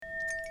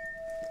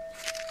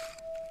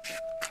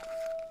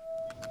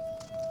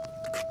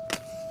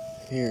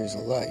Here's a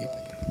light.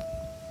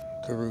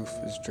 The roof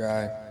is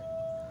dry.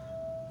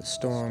 The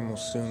storm will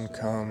soon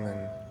come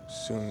and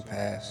soon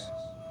pass.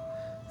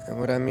 And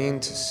what I mean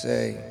to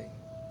say,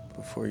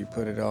 before you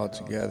put it all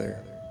together,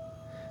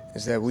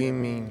 is that we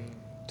mean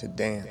to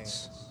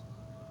dance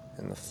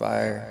in the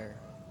fire,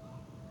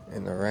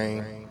 in the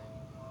rain.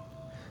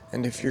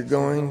 And if you're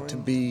going to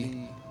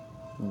be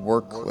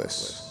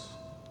workless,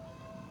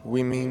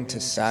 we mean to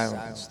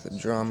silence the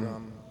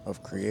drum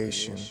of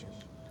creation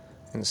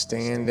and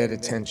stand at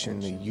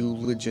attention the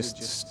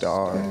eulogist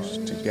stars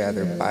to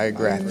gather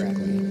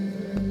biographically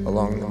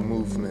along the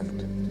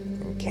movement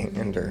and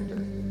candor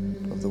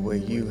of the way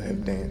you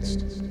have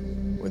danced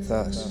with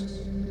us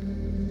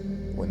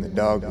when the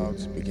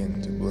dogwoods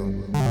begin to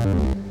bloom.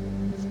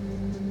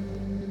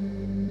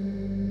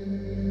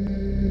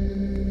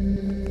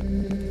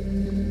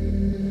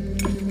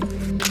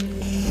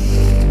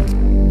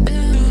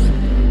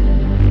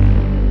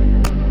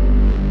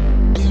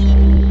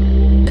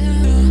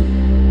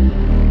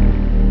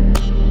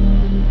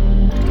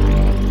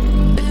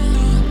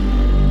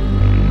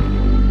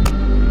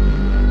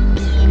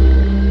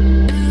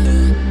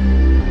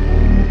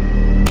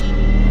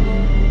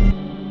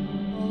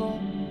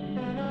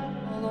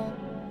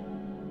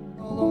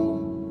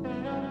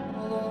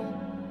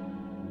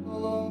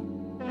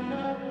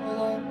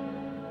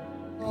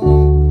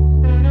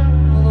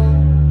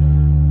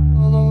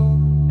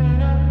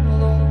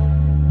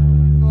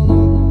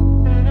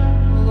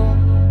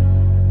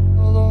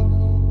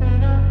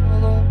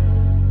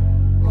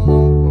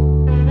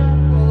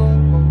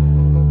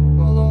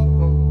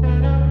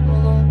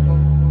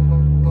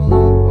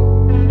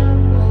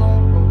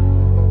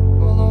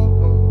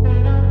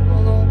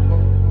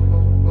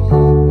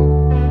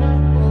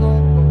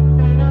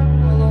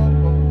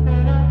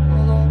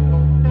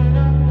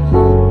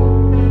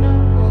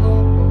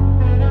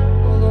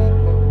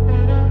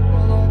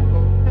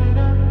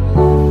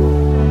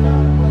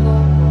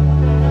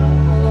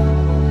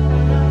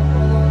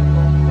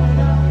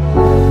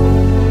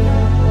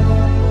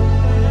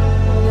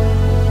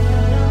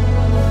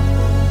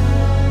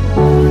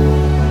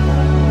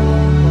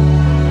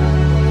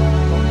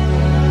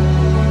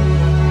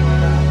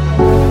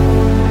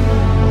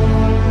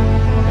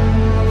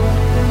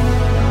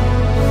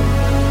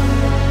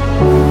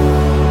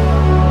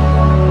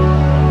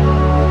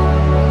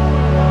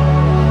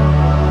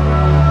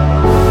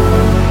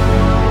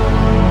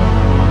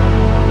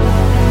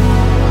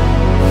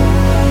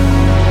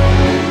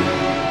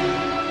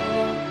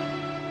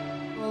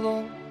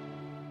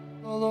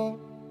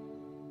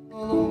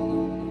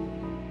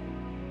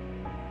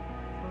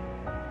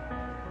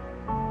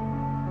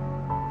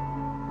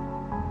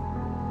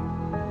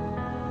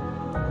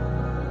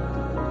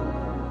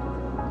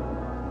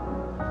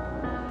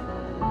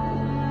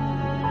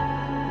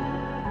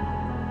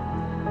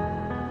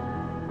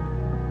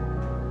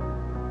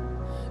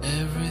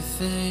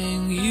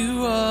 Everything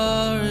you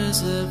are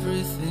is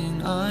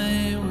everything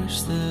I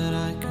wish that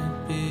I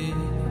could be.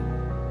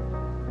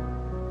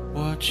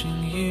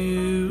 Watching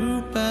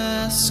you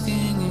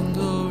basking in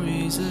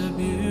glory's a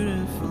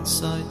beautiful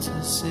sight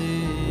to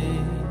see.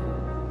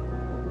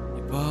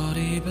 Your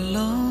body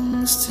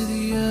belongs to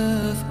the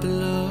earth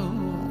below,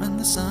 and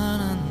the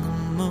sun and the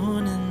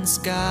moon and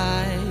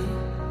sky.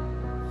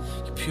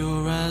 You're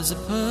pure as a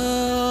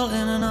pearl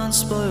in an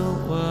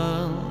unspoiled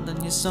world,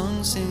 and your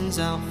song sings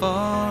out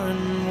far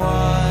and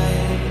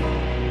wide.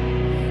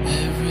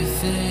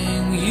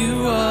 Everything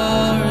you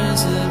are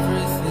is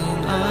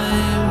everything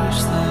I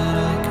wish that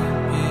I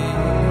could be.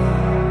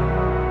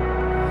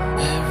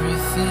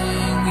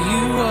 Everything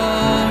you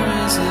are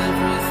is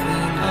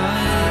everything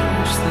I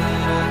wish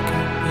that I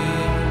could be.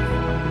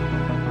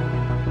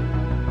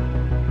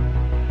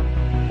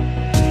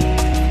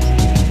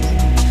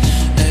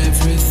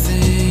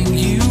 Everything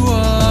you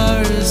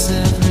are is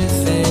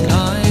everything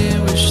I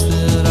wish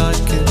that I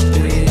could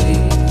be.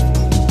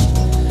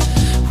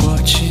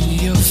 Watching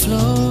your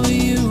flow,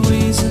 you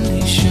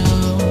easily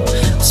show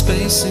the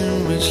space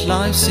in which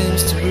life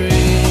seems to breathe.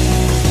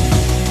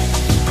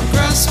 I'm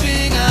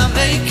grasping, I'm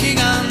aching,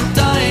 I'm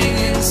dying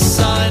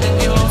inside,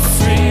 and your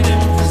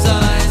freedom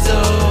presides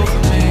over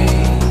me.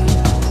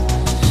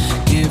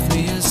 Give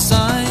me a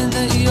sign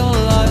that your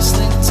life's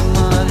linked to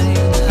mine,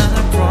 and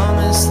I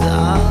promise that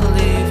I'll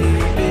leave you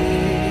be.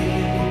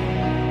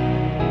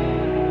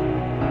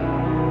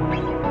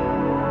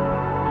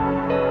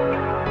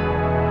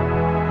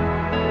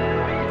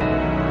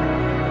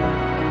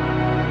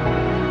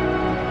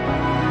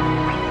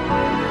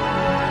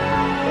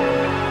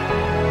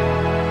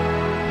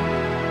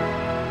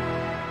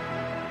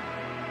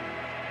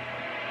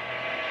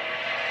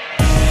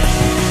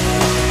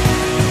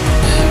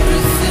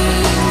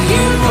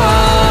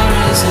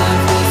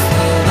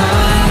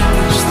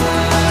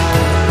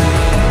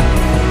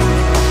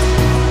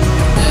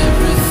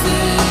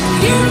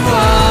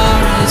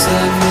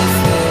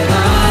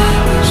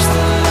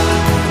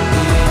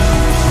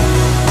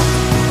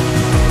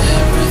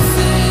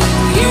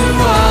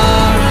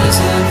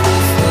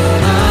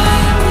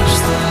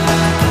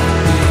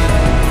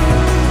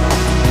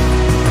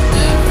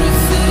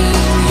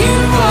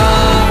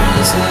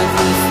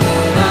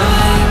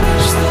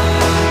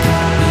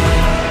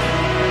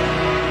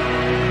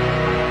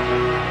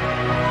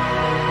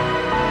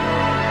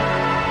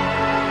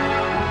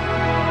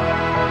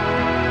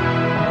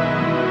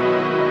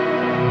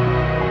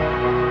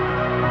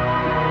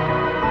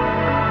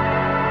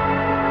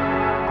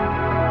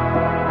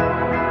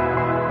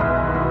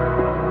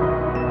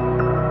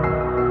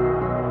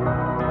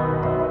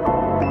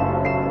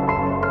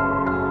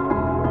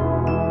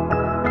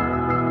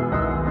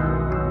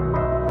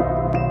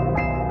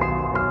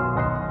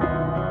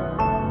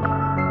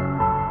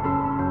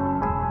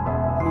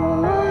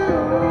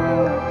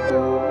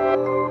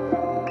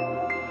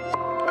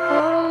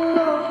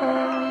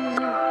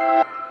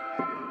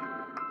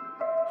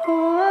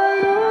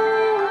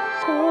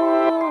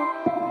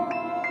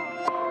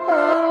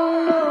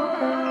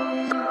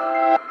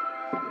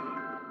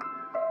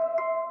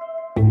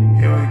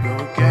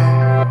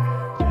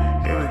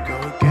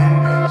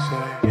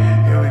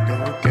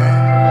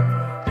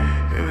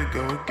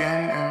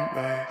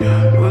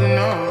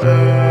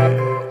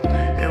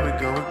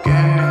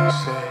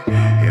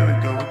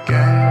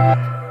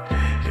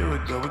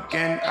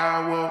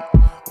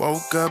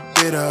 Woke up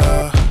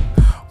bitter,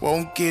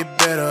 won't get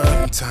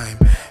better in time.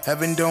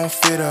 Heaven don't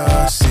fit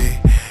us,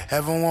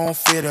 heaven won't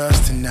fit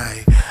us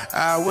tonight.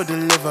 I will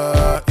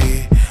deliver,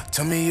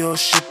 tell me you'll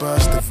ship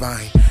us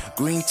divine.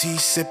 Green tea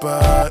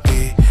sipper,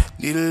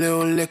 need a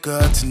little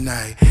liquor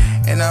tonight.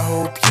 And I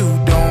hope you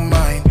don't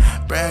mind.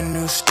 Brand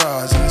new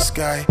stars in the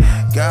sky.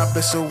 God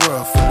bless a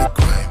world full of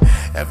crime.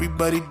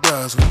 Everybody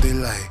does what they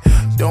like.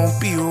 Don't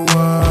be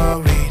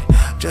worried,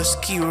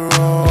 just keep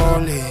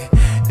rolling.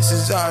 This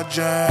is our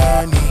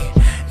journey,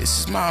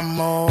 this is my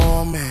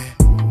moment.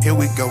 Here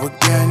we go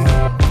again,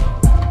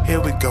 here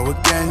we go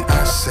again,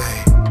 I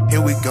say.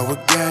 Here we go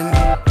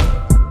again,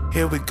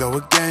 here we go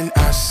again,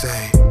 I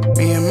say.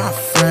 Me and my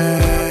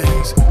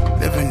friends,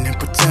 living in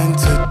pretend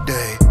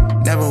today.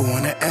 Never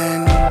wanna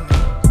end,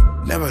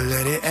 never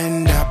let it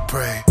end, I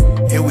pray.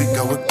 Here we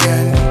go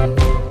again,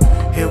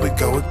 here we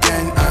go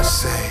again, I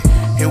say.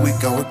 Here we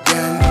go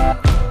again,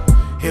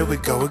 here we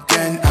go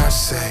again, I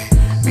say.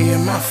 Me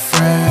and my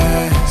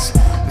friends,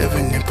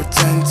 living in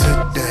pretend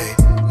today.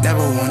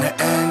 Never wanna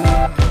end,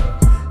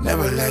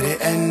 never let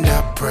it end,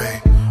 I pray.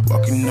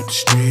 Walking up the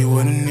street,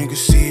 what a nigga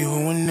see,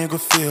 who a nigga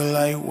feel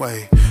like,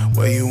 wait.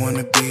 Where you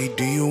wanna be,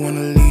 do you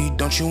wanna lead,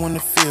 don't you wanna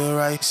feel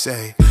right,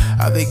 say.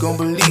 How they gon'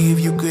 believe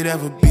you could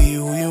ever be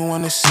who you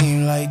wanna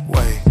seem like,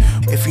 wait.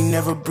 If you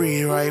never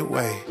breathe right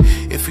way,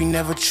 if you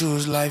never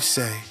choose life,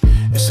 say.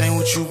 This ain't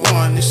what you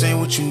want, this ain't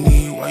what you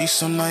need, why you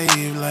so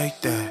naive like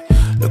that?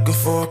 Looking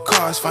for a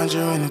cause, find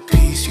your inner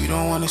peace, you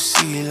don't wanna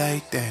see it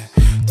like that.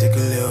 Take a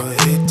little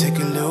hit, take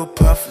a little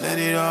puff, let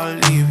it all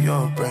leave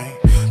your brain.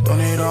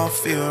 Don't it all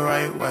feel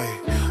right way,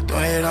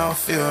 don't it all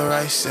feel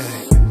right,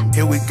 say.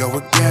 Here we go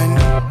again,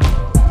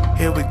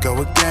 here we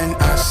go again,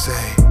 I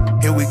say.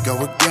 Here we go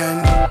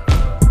again,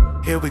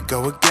 here we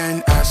go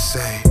again, I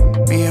say.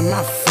 Me and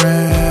my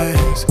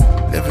friends,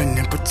 living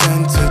in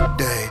pretend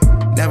today.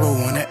 Never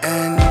wanna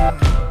end,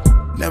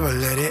 never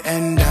let it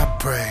end, I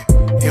pray.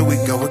 Here we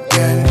go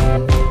again,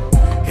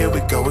 here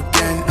we go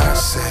again, I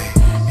say.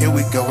 Here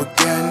we go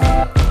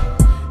again,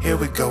 here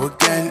we go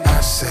again,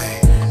 I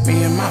say.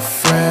 Me and my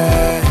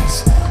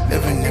friends,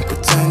 living in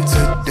pretend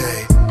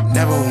today.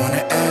 Never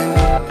wanna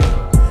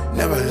end,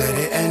 never let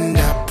it end,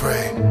 I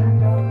pray.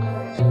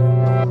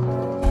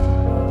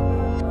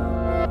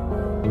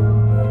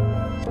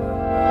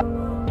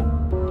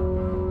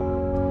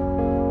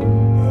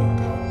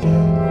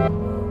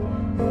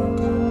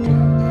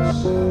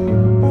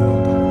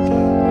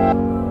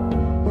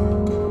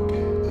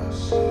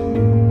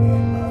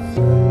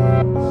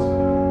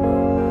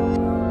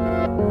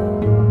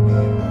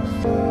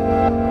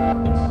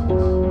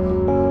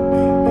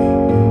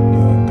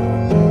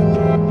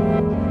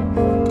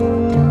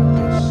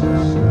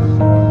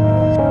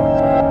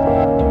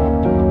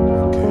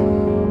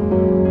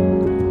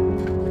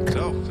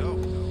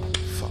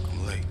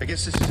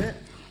 This is it.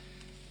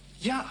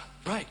 Yeah,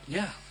 right,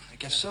 yeah, I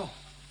guess so.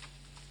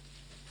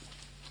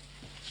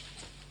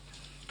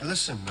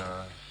 Listen,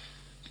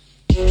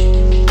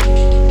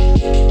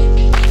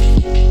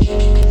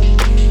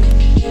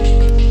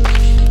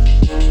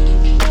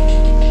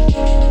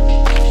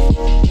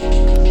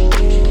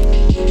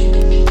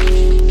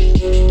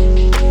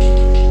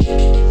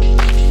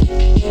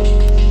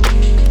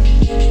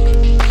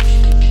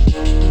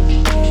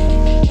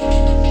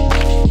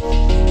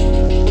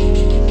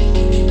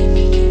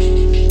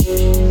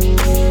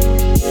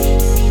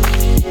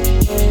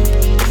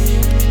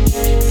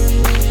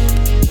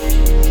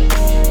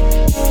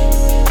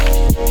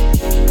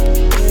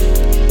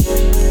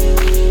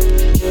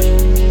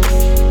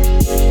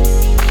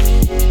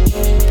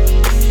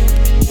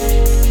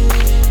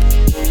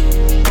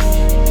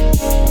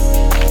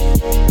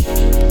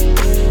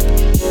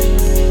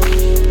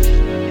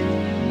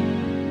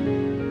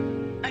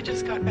 I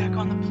just got back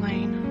on the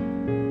plane,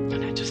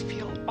 and I just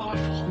feel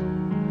awful.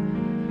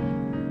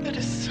 That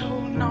is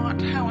so not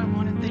how I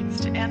wanted things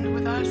to end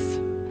with us.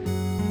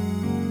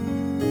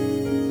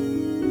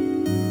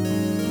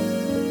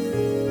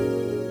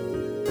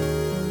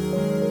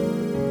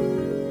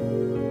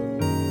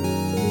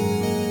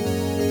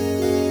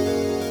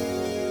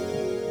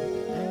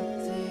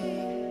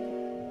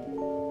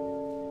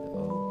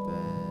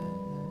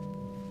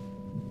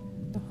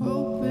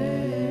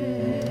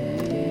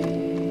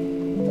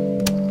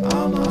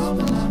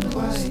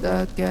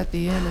 Stuck at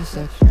the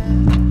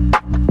intersection,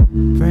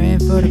 praying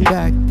for the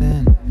back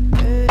then,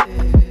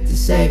 to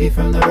save you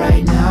from the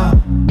right now.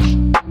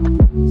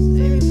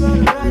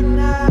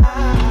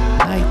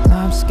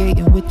 Nighttime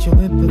skating with your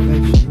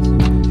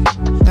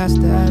imperfections,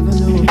 past the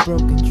avenue of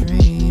broken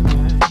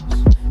dreamers,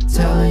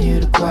 telling you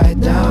to quiet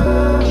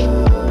down.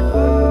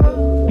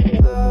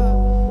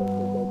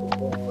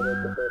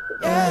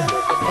 Yeah,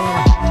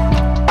 yeah.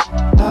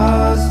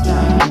 Lost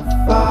trying to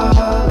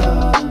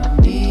follow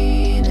the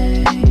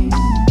meaning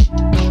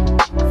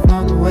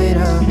from the weight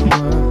of the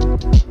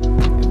world,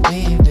 and we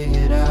ain't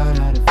figured out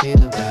how to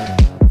feel about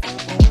it.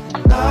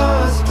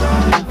 Lost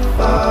trying to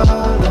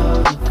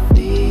follow the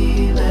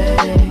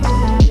feeling.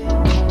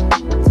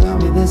 Tell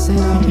me this ain't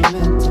how we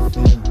meant to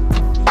feel.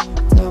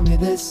 Tell me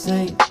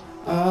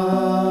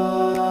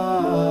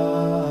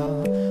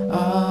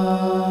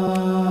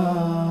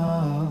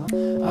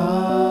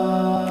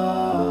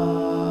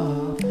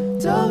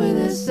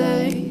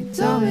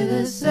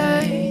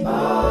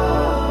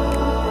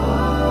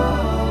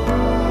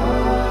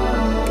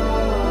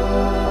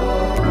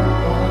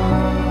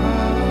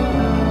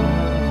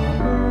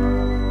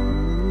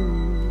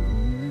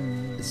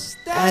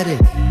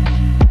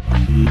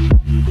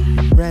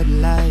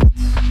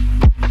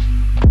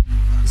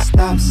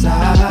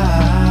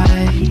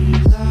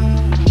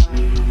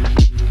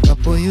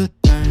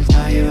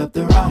up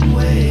the wrong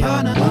way.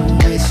 On a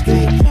one-way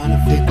street, trying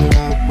to figure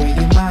out where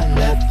your mind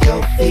left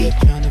your feet,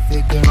 trying to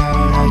figure out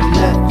how you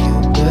left you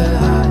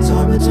behind.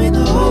 Torn between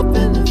the hope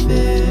and the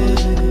fear,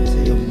 so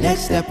your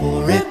next step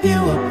will rip you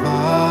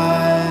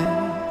apart.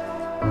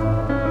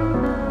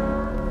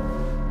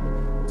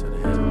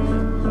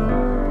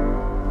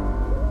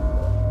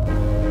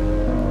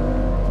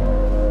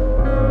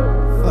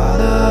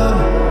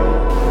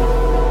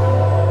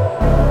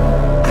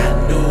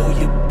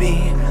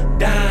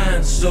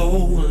 So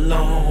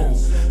long,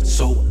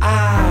 so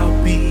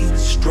I'll be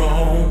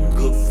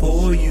stronger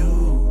for you.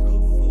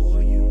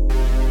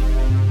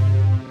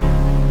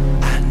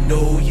 I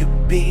know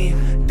you've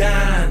been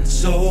dying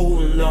so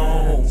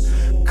long,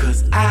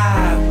 'cause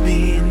I've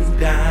been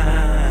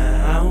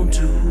down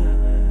too.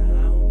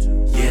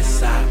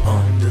 Yes, I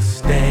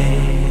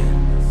understand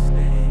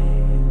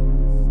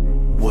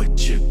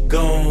what you're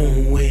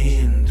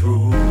going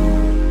through.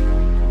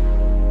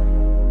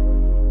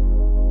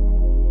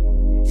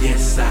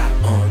 Yes, I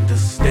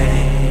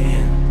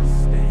understand,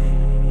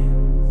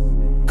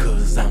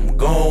 'cause I'm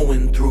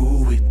going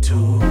through it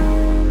too.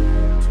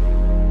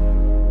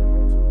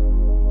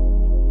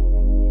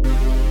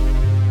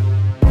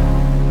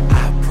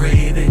 I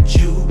pray that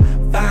you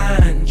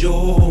find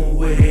your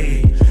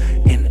way,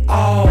 and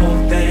all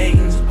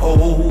things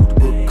old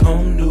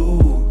become new.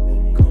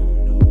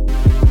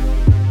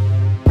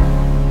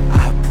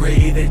 I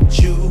pray that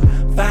you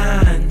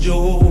find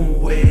your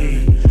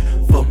way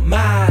for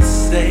my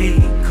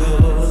sake,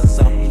 'cause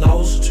I'm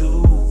lost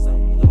too.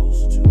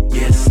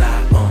 Yes, I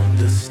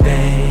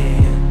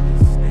understand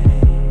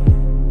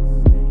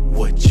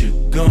what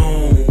you're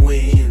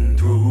going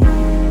through.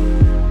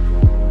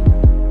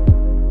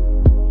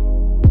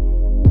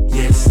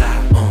 Yes, I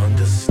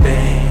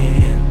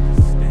understand,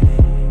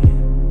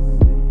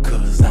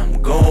 'cause I'm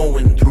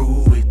going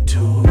through it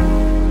too.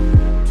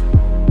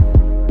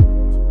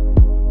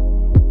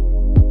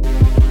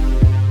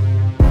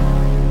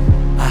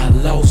 I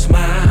lost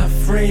my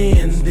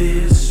friend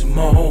this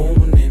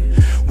morning,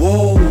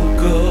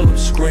 woke up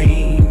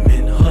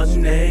screaming her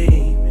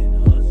name.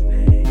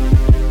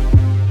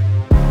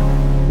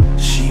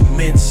 She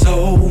meant so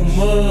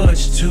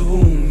much to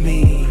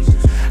me,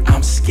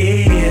 I'm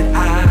scared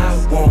I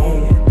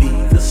won't be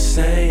the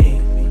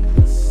same.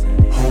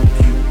 Hope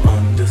you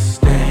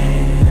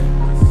understand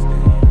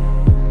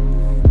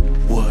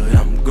what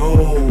I'm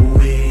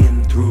going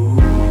through.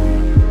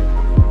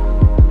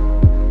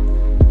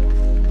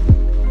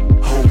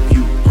 Hope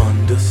you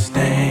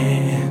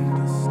understand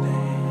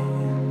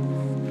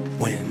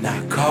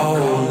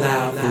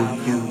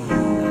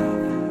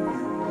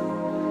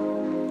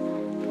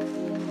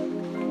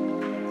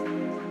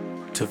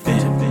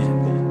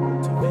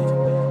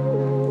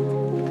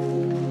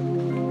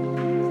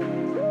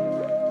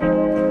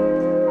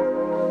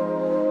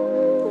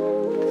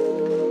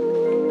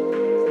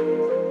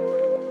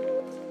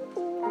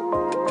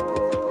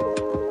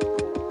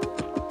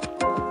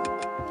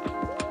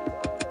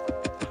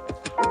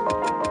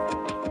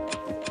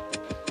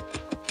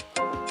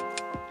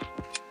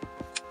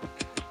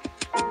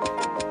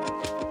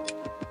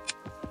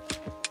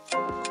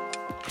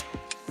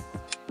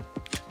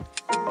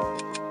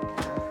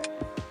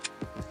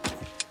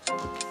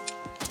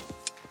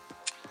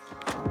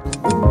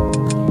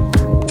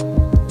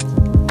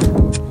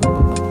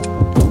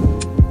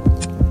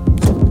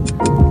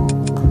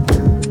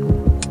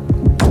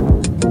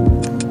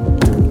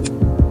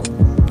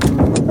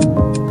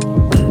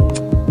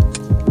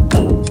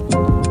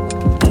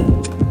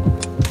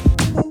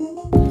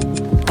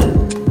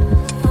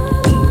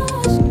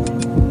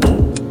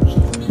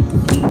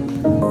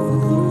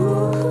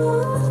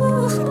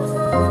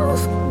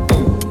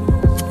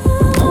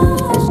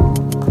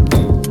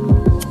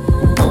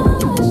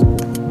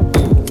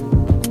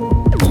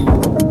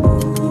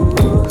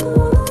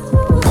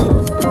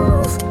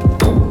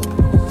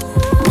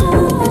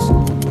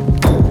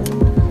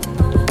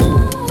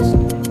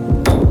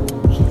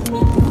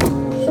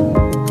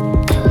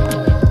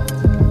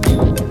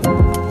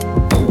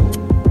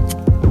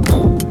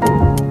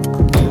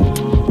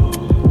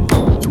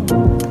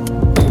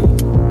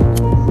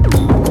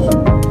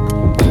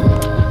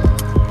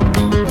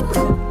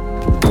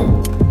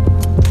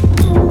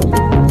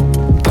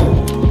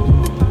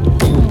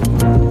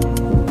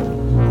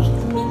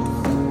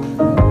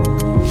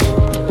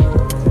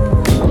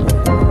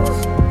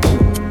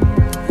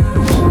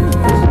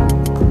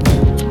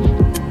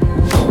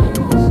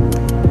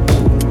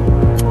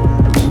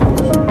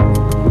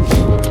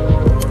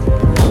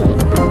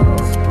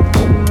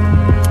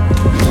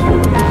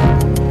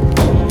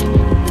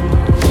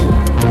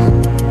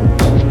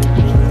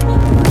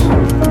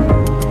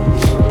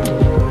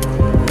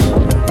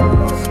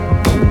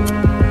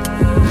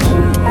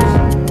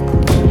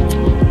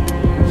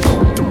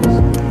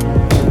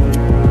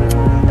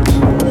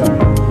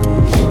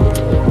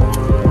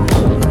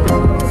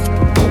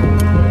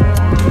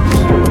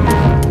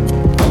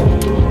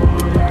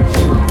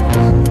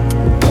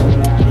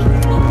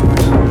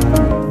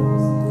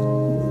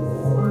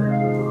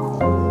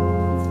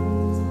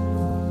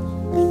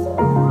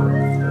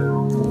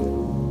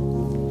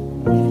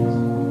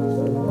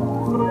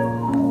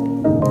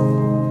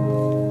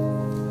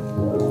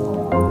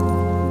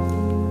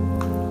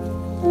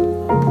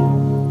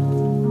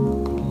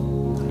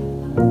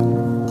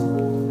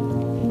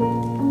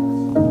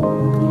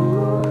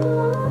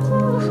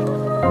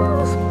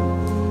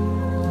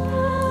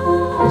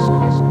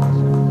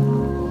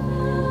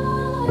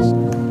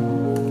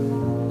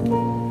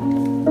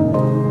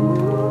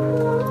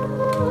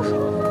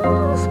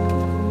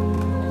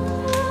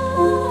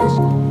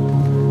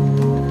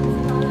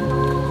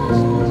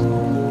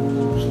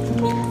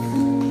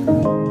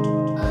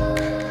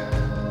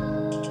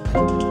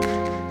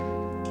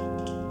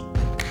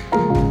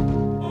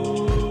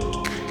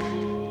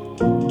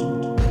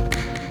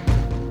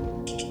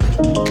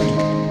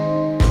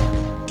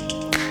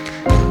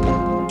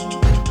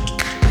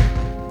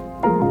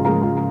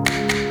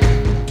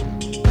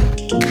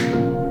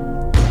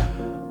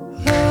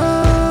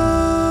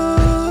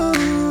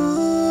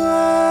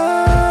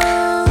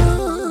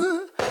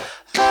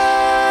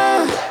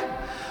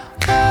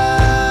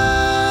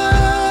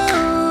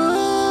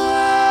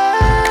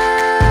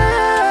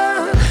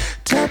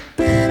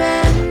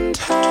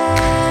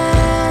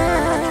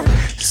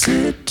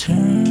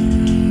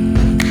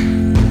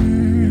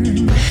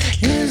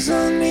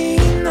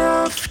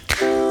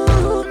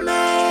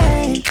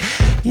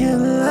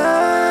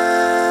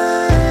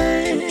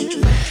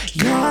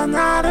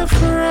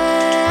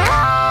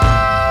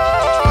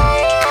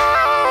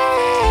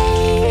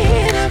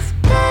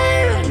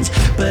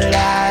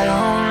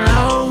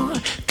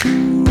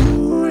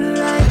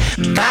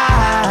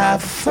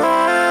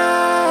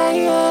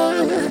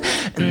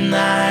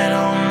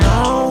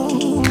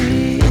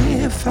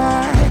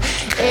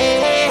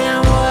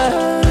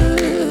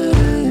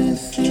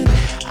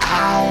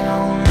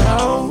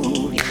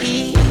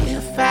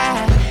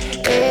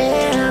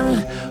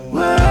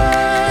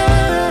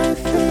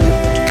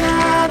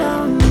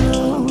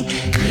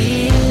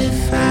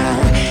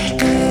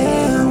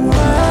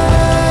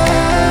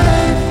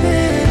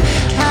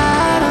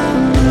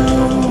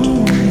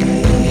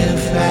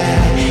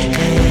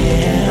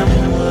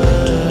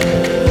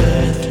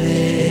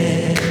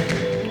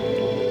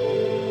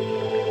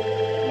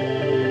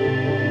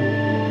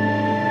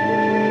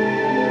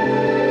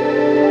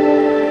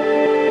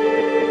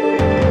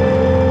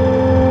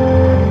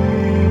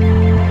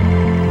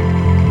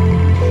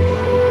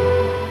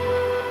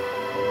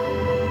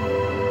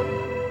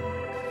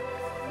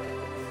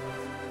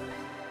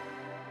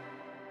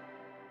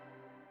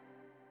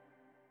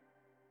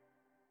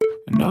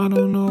And I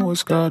don't know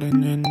what's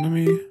gotten into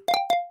me.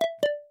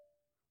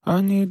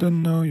 I need to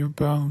know your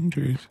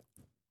boundaries.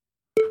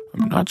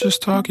 I'm not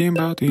just talking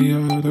about the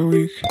other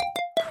week,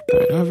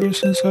 but ever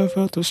since I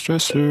felt the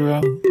stress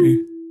around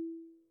me.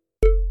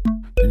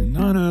 And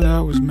none of that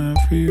was meant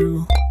for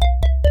you,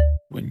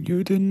 when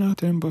you did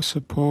nothing but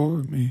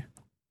support me.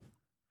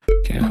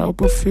 Can't help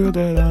but feel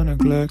that I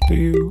neglected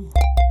you.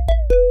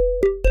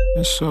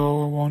 And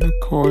so I wanna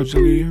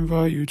cordially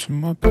invite you to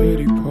my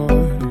pity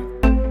party.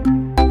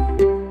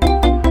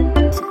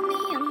 Tell me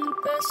I'm the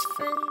best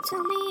friend.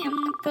 Tell me I'm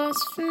the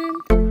best friend.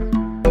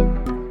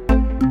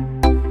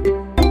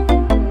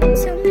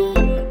 Tell me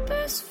I'm the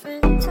best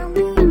friend. Tell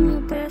me I'm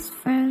the best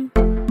friend.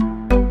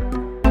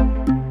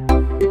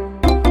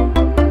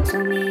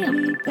 Tell me I'm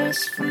the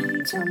best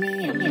friend. Tell me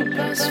I'm the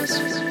best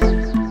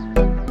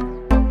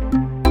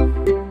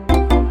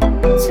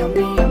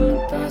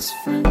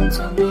friend.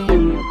 Tell me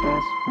I'm the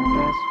best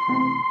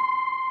friend.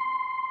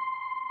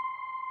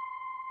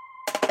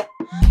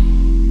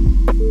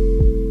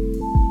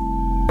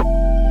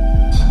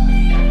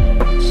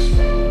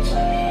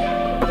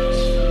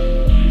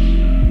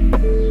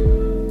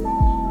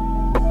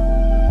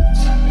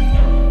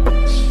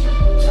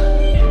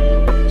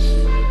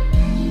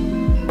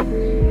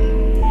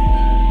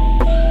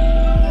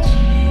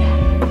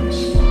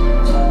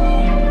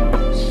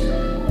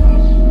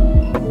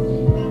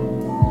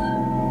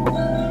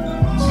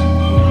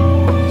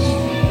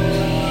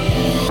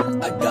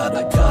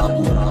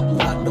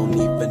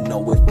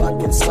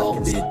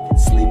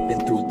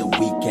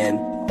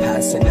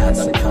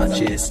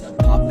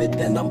 Pop it,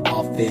 then I'm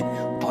off it,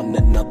 on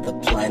another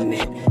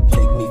planet.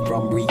 Take me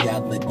from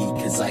reality,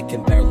 cause I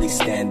can barely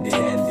stand it.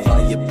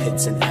 Fire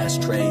pits and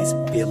ashtrays,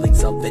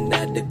 feelings of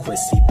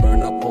inadequacy.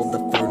 Burn up all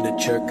the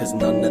furniture, cause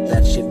none of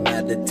that shit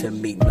mattered to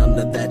me. None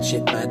of that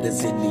shit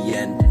matters in the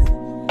end.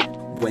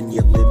 When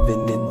you're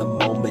living in the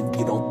moment,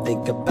 you don't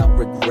think about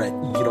regret.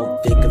 You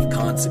don't think of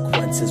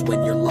consequences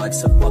when your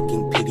life's a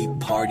fucking pity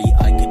party.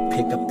 I could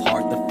pick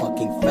apart the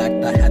fucking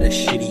fact I had a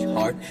shitty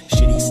heart,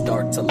 shitty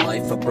start to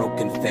life, a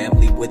broken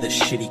family with a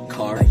shitty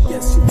car. I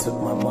guess you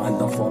took my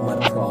mind off all my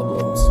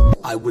problems.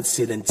 I would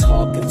sit and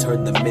talk and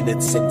turn the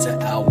minutes into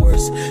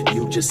hours.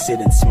 You just sit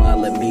and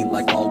smile at me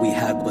like all we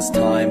had was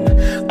time.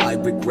 I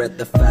regret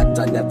the fact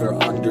I never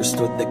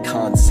understood the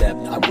concept.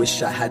 I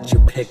wish I had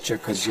your picture,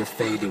 cause you're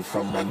fading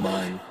from my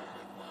mind.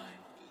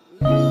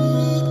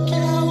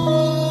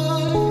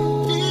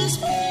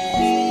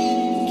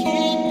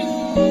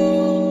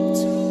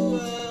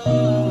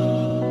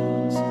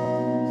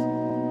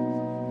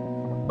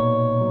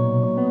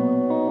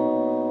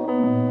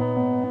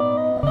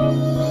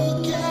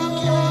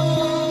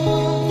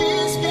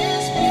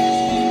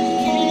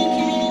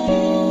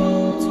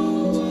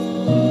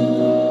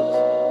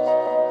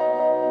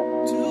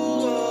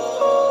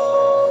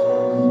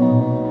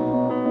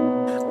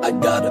 I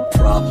got a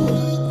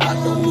problem, I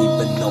don't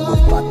even know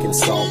if I can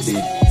solve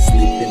it.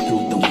 Sleeping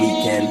through the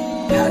weekend,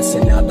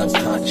 passing out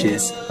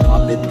unconscious.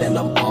 Pop it, then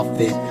I'm off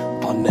it,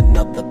 on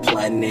another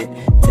planet.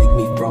 Take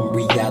me from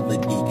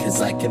reality,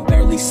 cause I can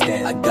barely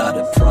stand. I got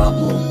a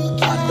problem,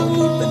 I don't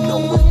even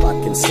know if I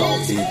can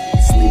solve it.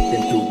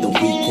 Sleeping through the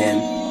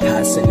weekend,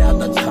 passing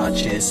out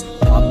unconscious.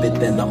 Pop it,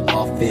 then I'm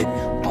off it,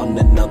 on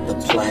another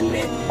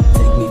planet.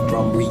 Take me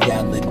from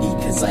reality,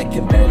 cause I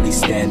can barely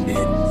stand it.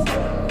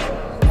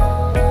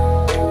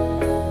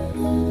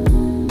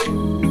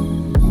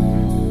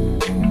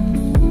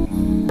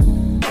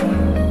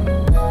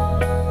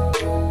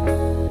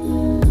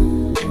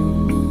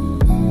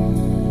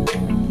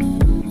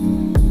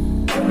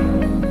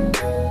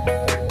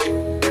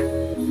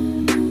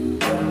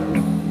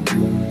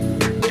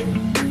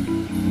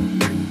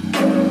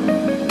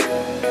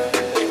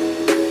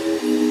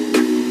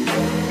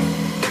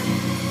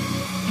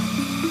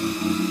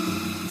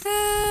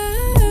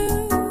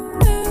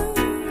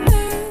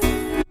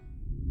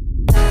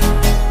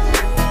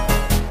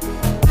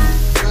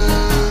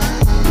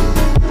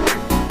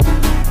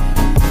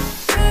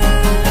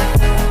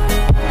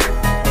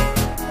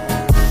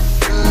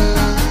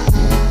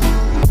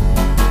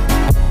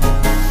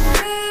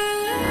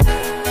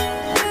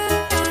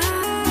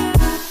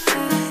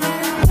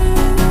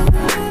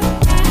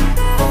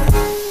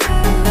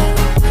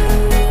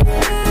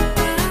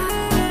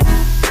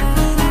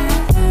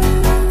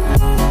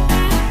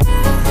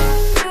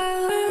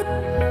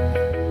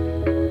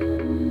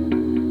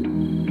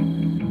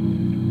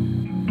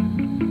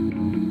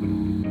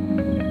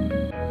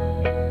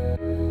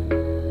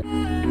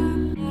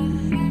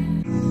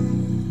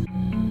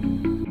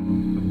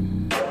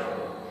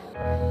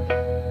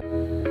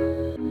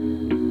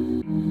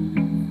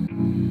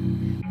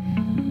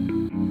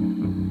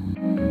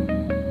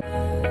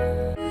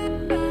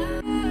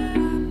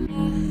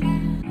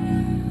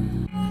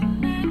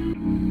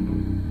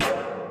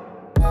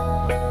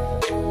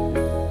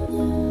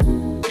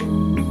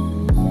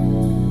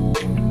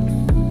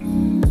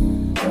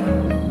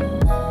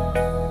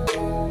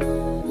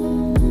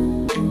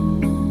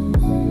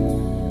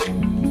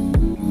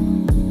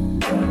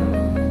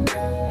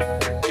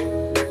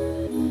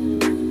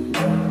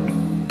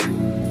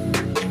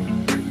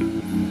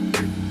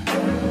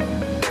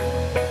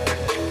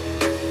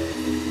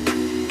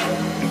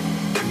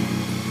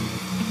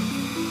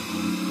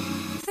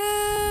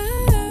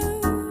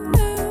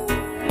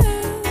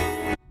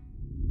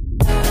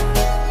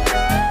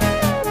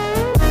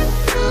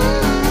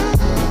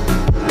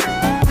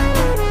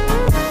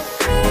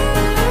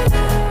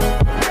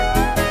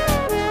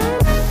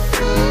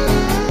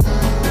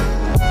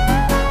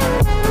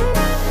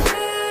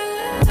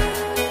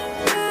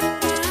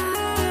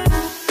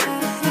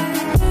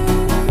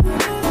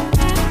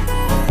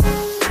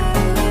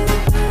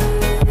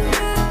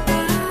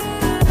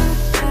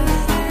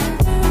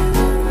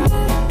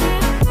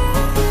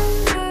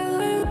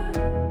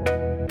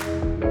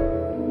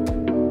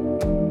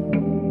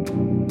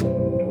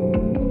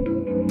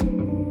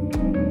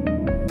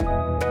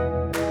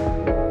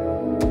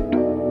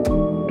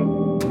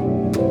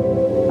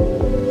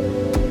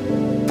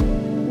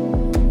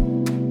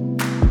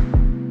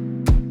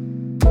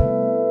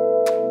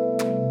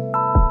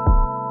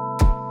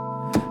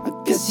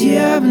 You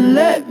haven't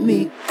let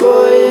me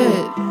go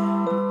yet.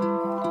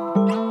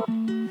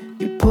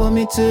 You pulled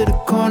me to the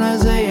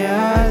corners of your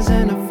eyes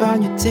and I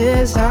found your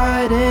tears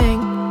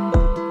hiding.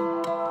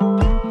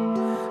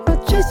 I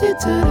chased you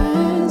to the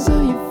ends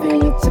of your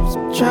fingertips,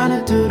 trying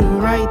to do the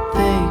right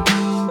thing.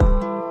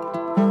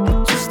 I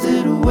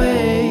twisted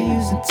away,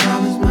 using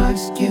time as my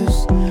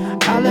excuse.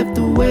 I left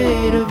the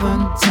weight of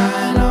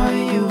untying on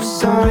you.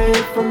 Sorry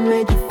if I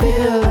made you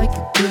feel like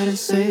you couldn't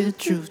say the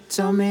truth.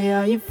 Tell me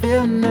how you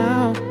feel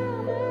now.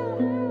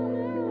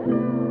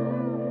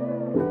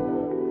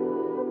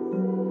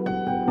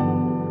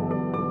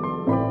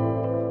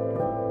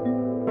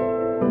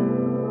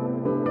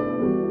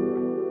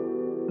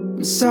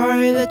 I'm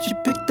sorry that you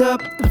picked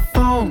up the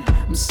phone.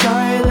 I'm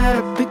sorry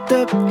that I picked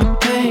up the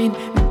pain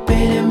and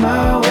painted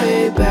my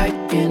way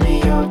back into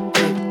your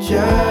picture.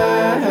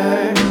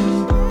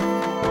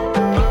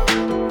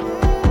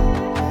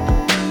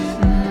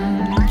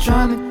 I'm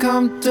trying to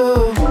come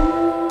to.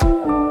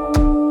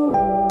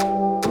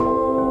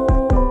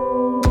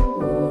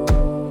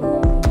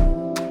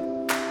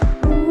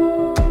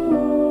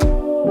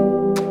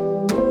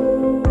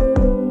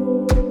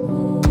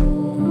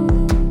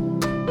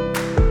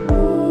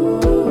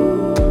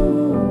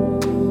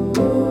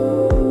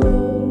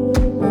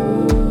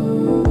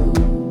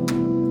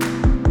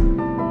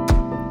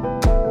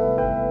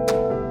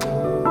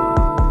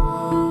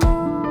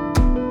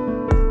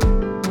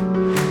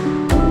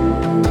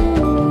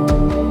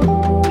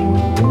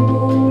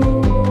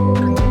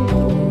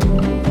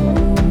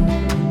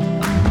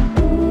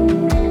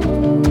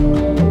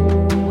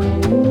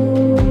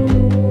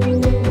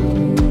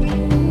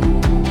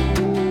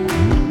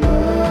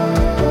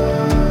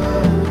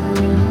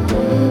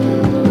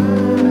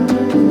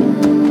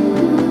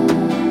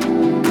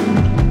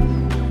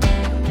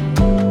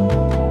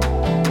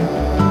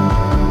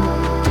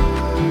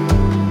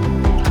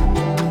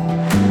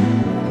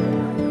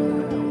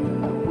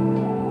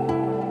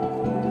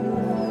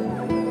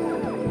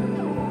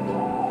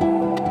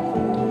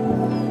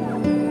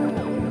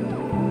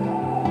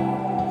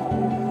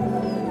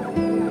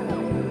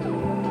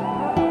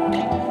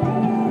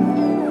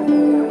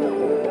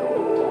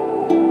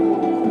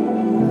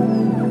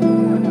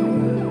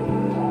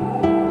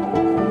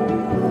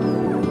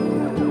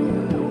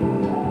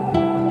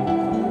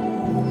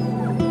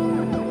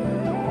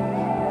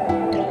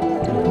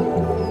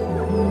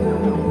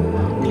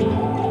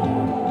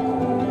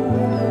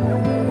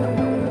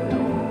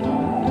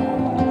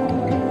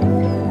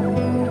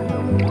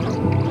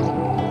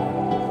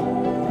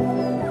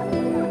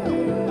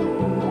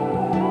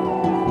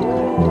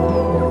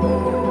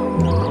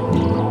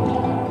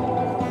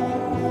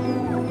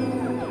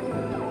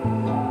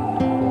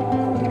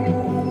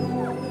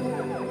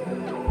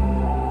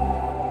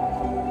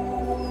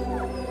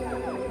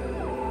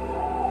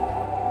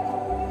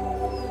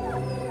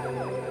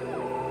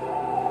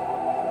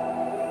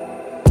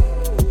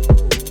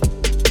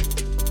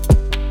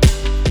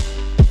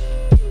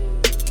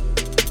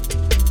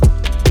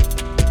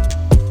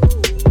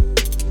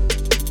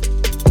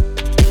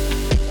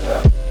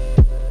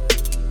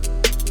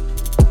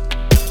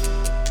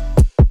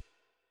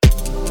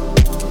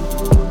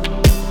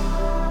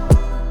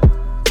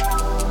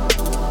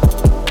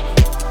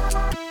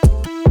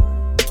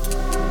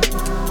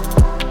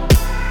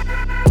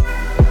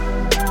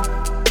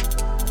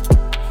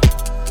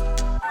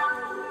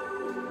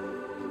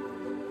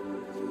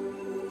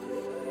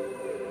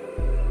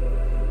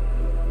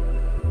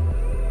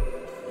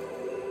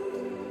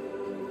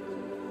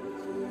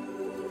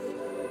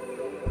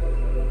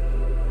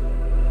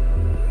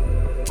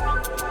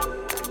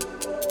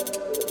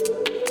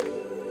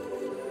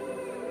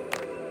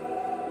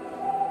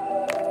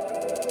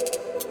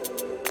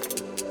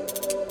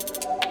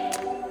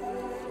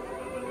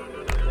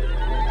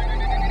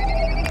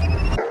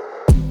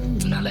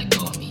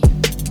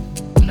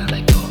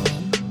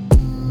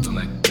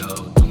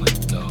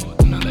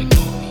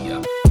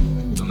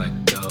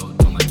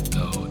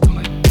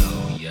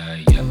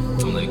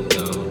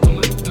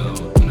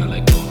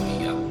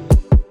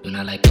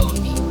 una like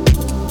on me,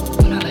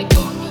 una like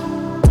on me.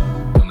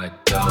 Do my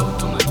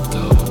dough,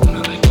 una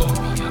like on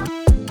me, yeah.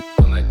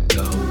 Do my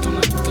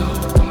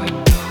dough,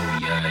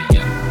 yeah, yeah,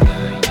 yeah,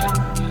 yeah, yeah,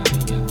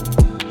 yeah,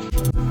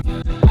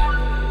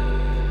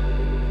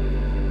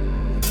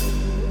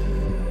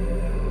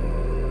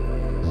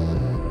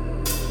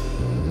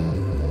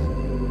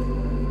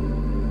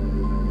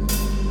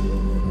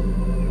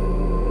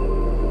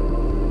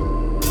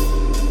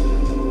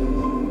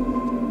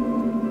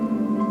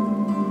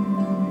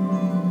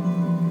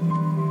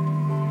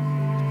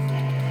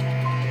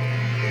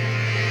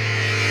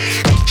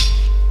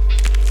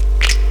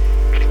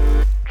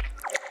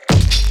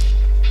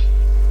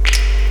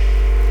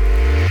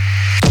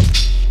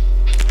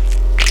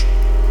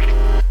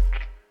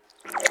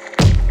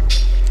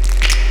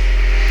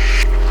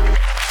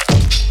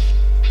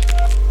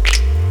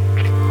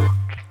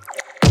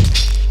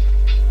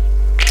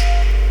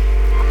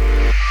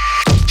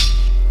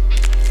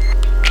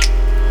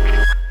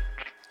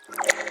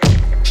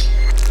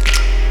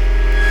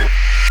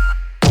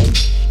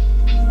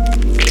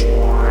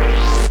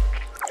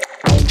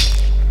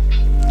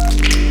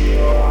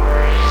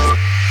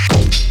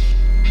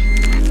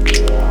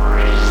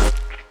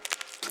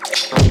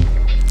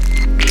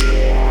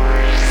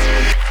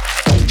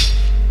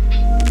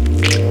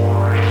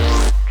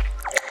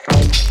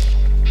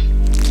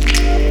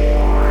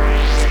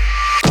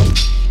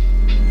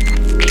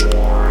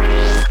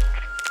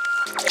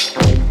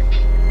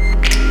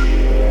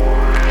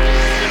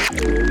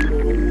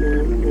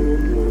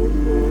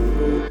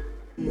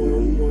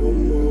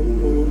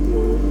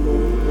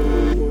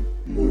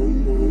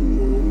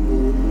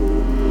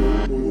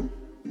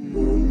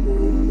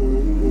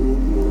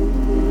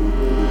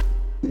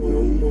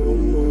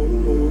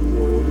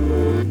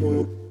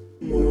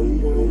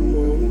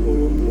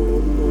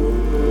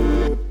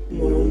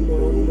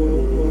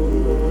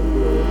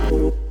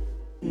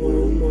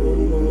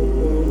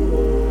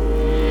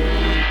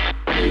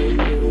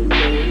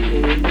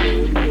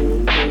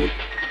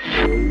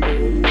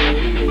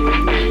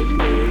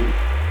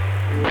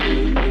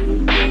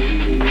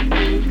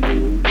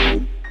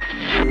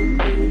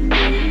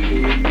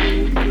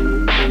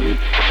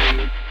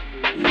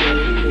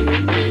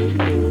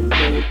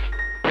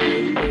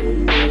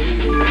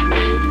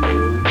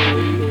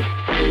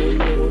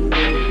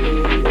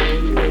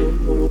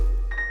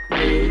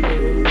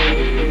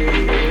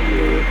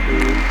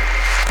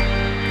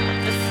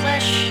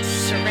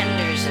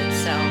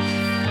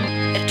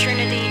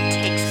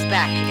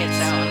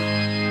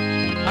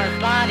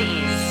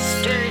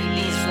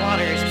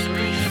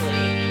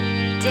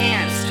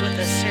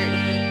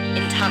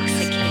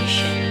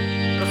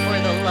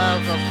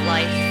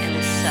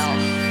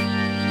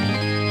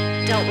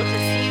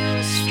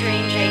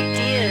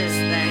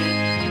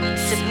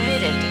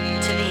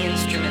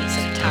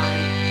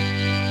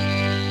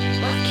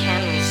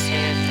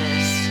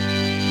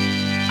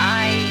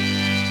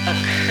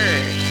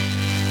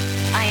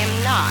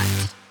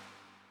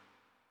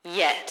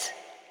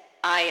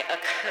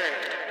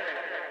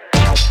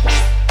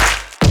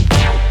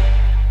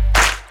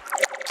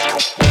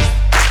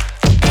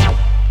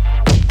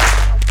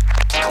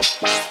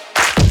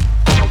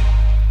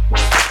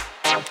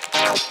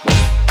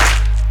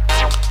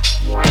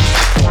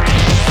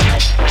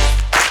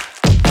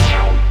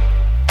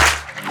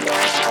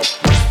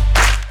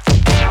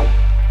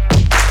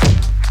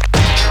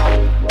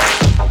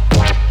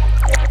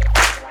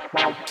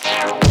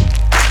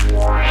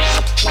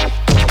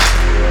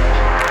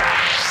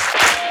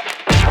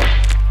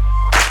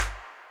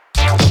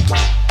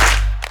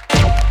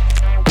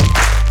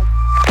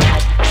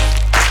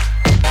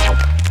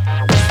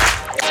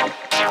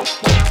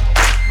 yeah.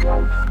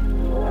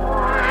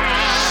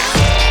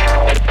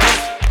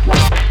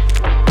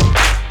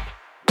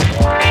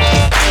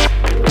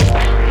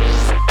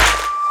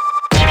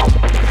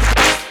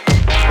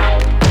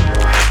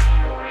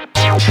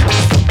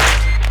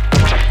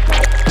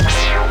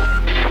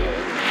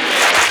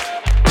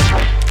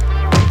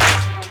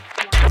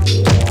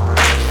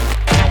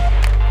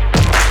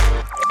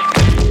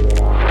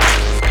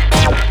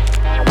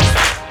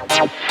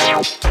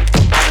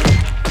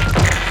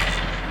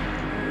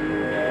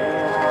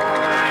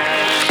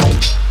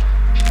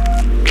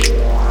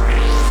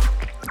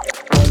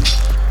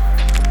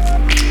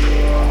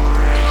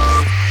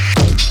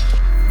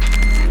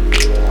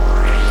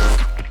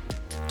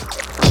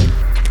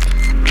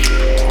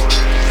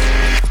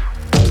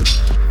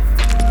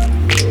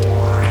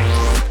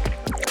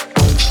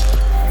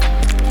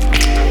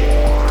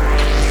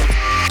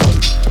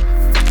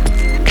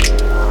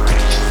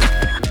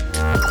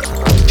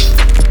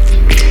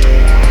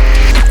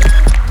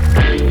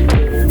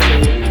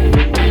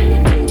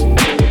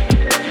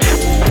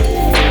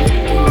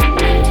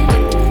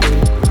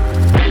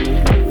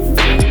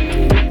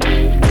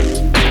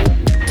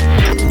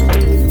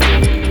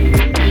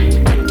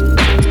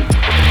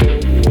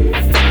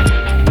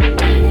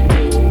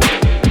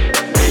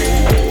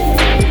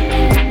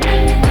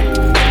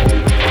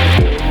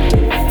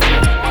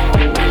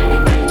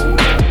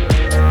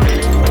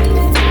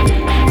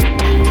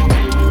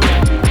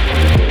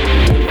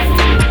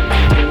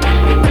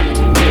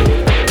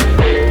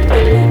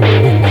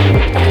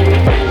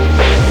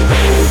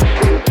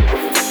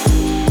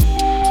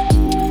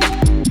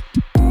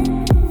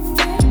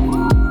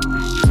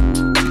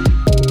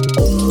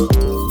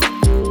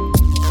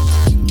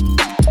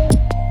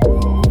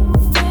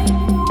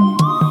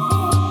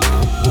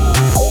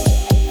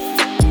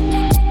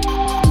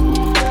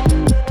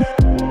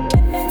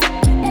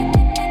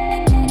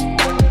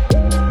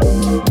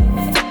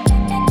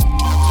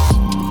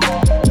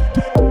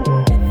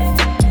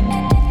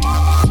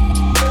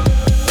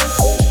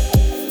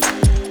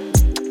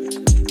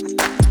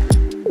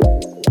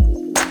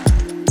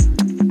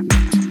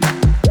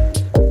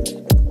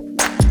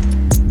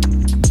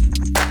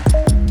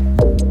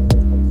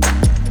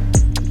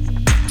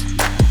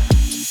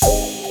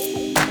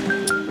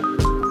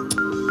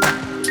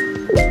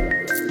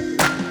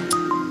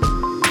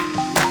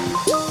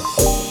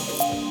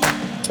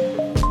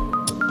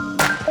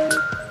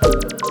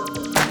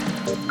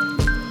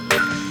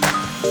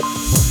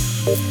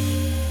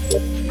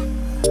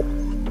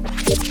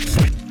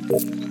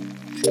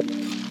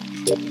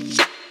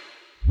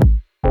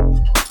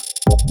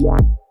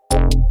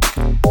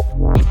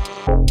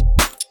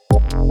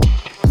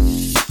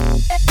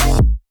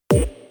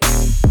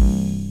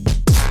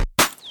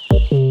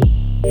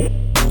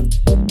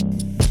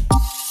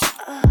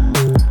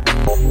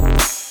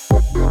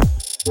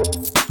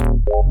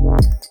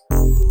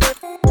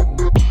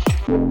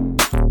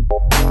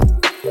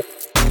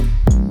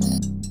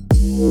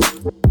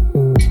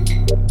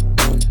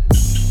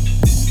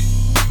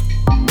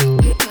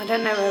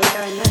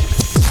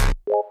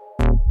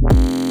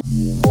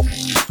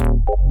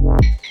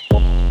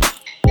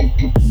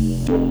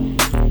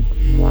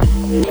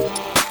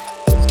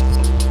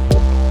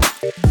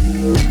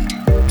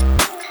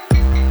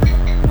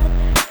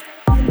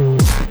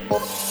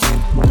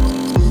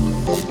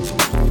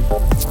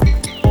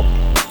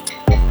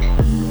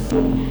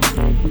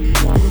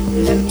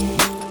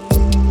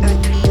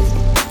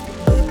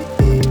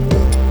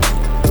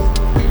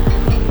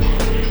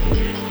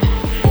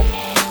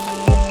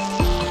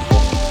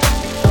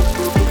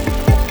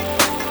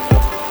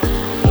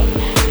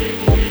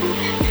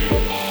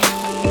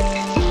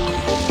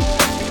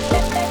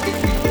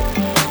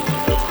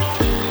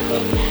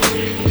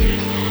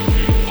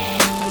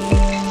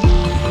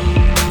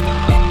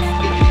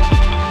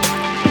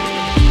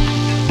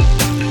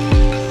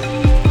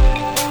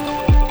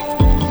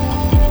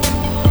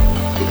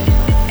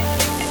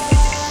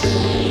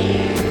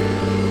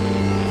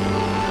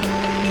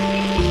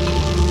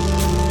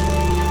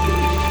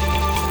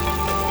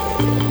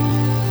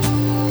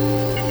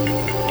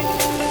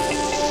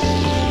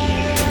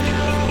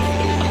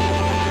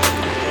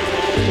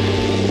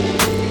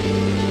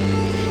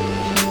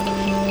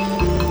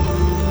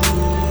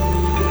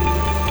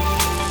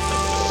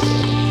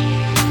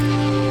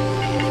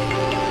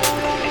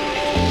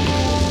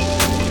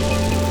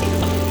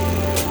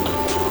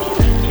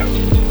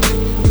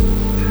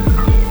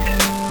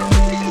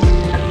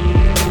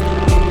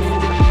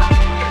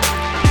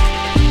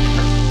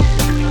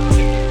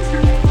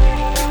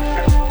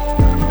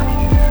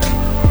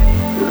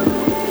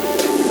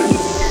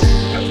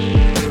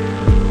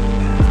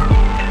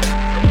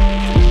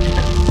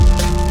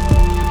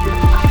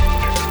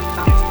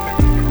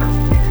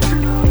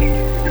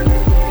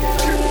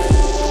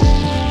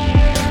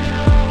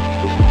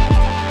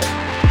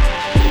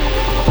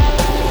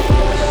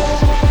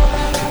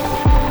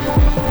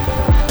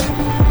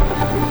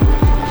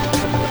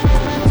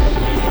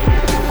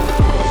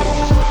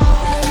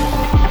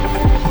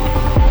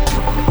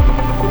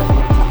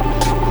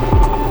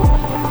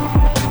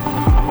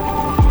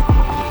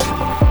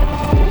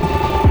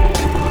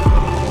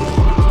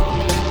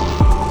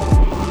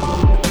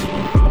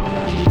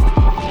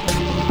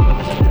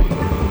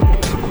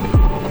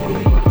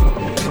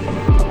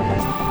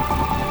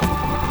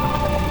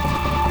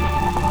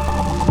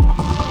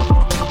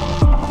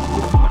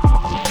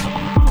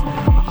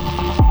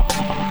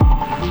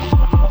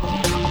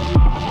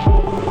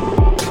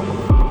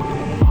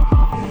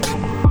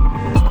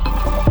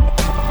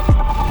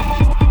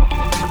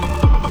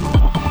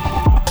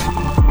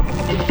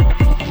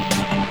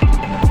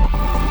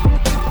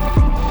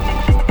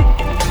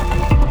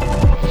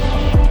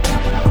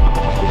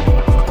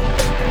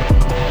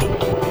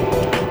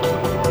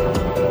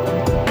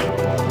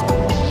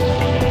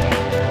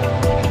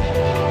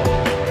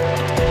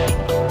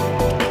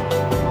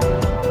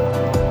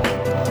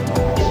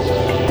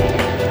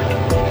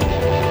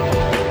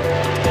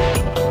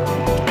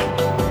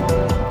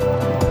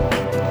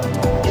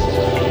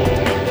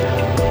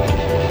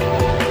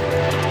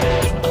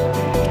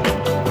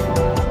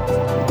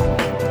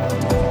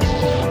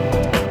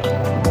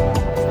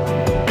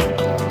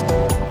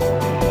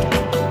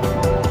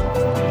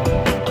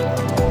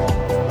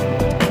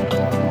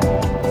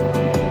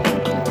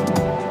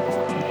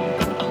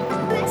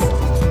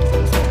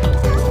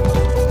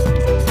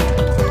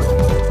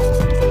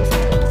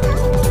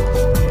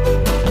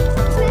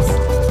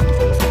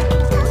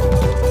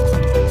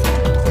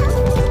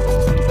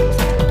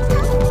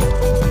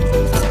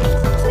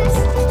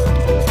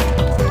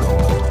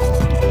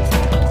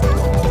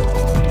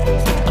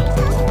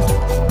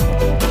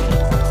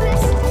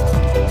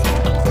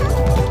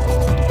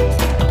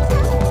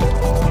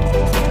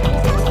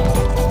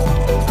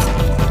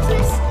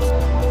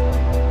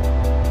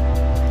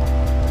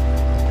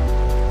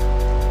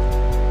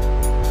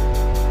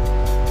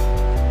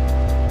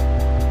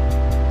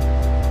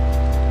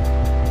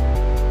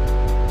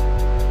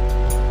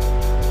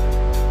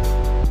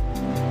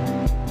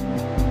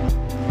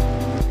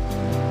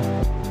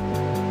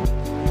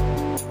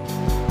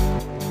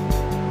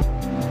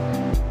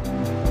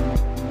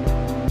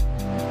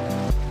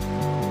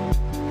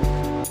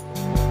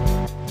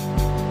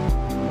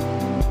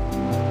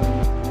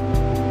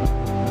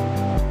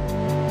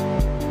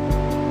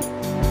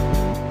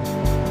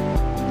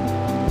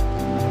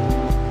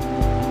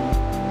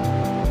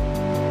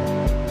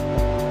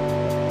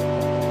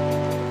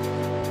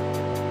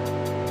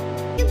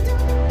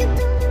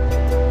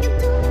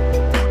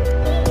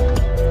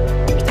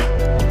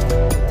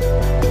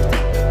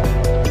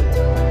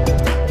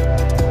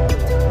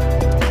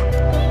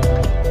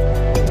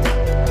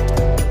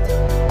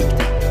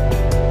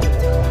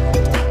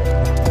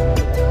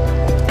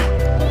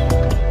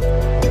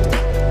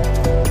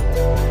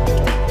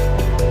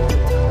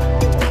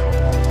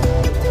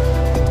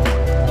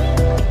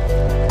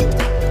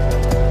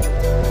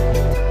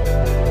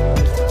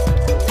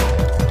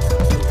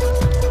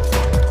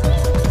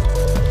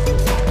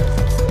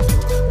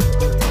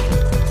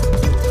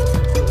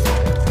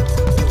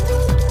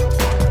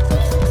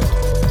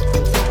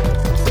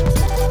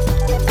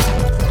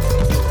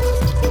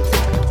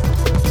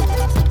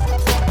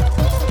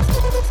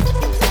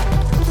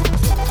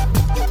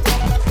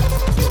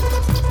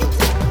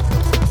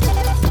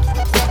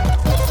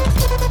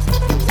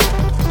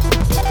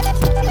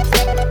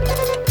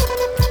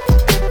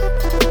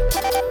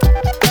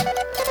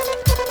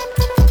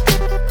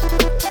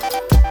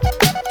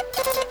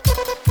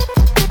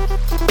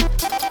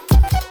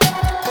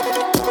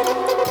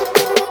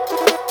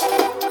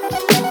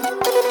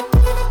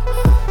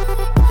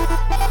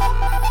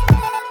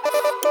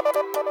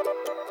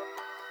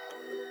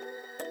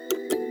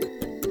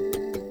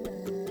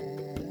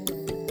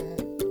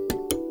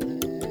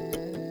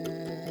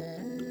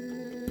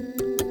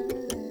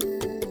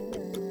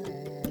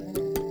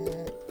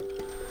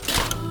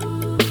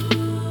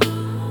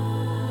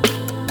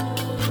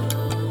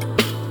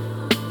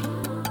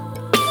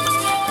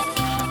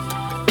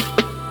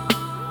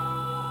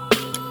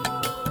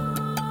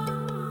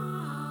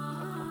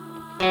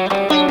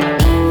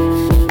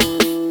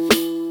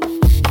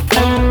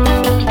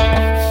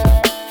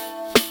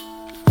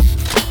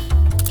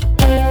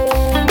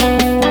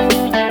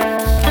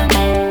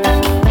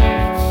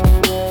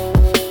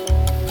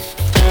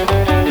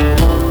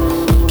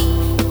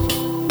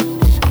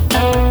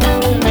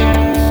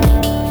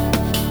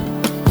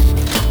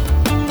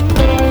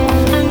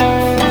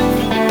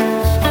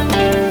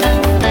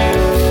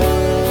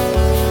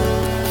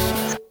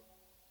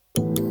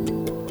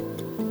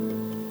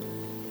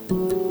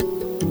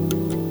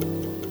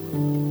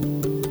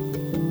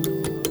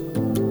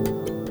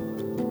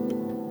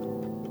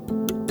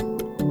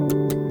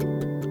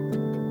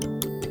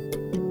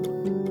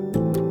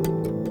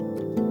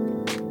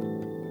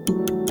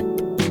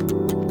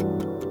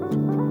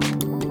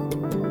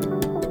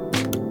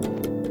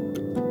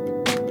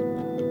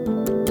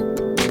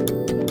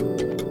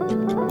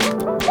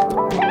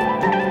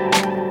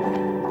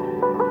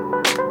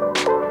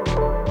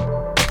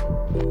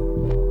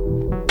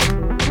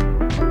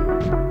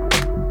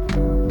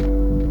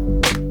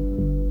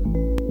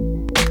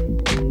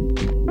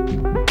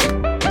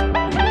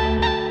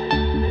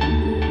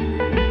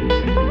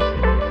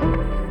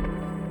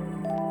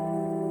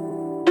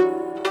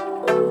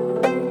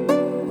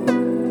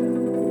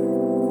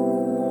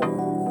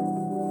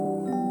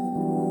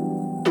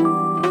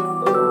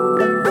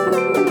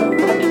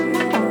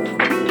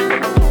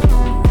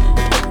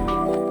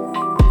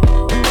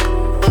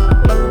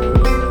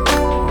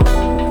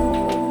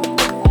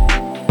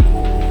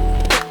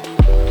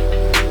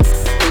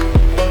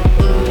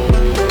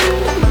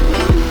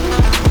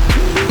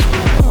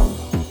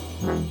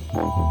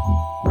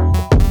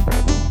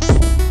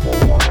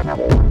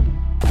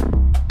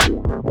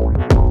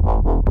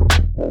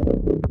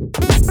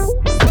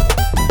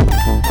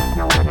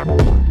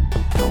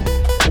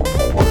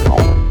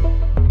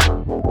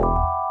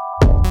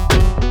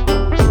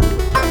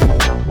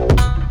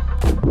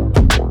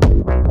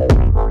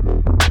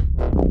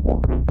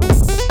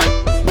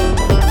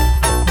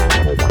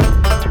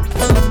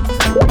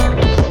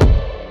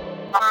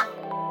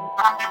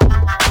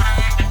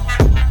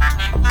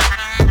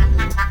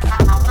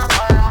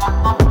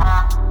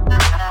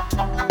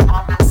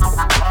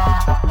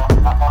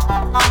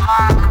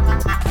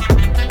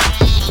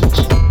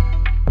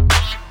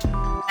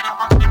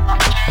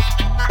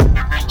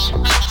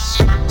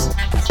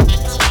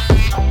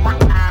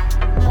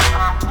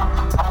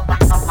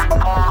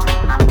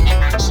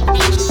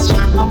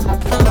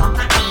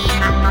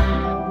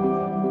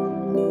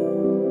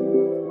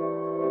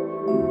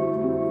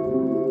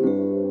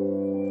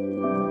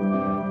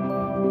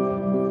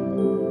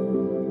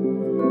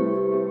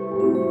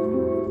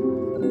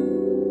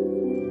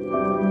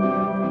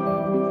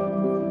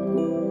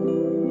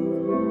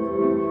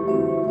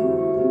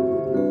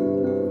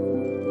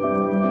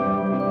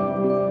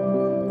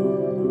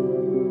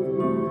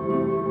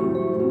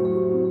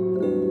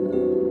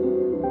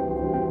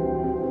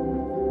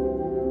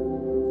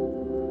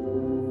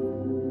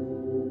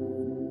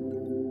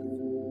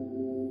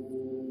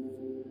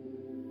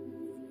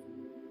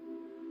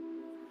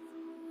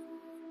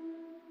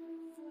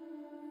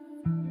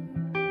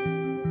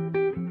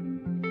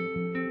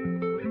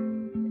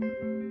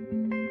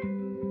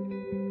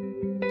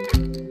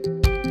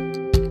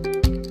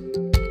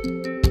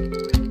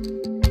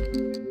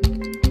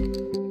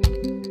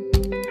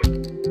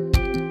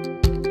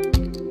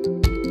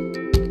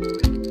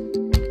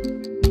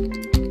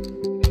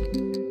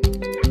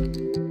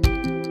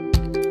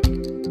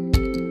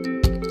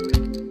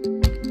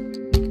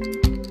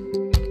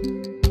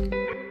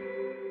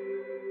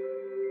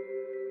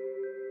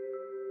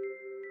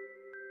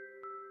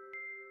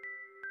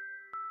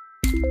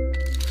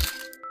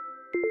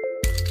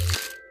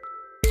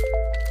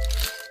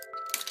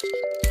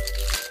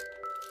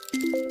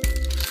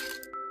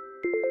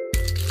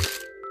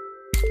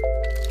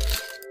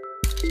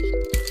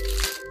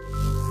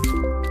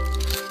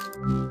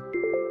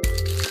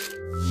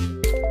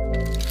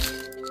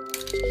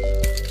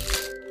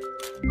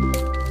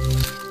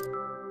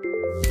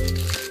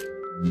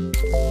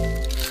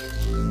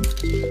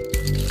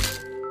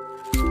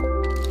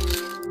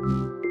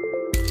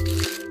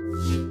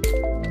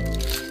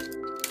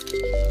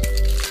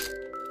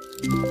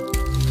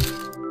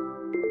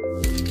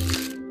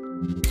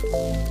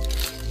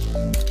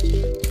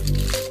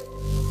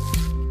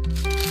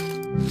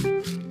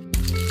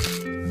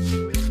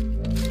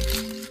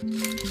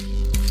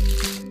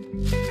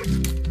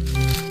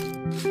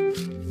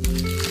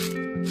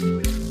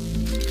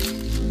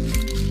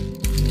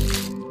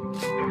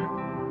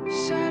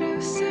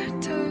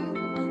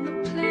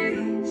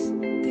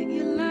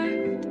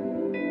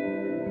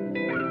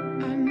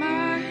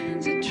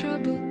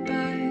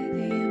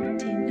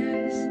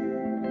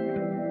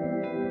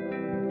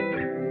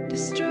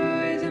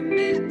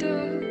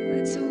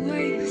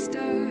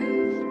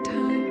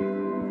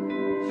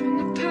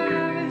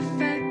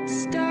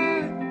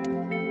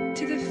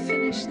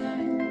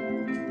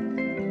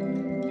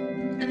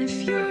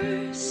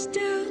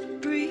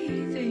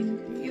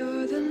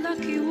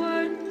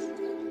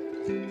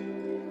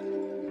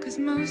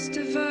 Most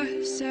of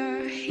us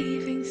are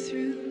heaving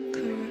through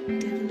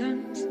corrupted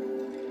lungs,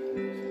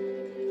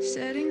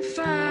 setting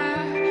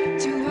fire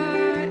to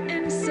our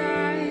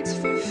insides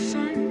for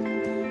fun,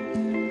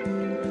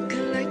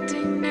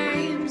 collecting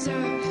names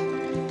of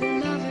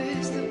the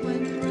lovers that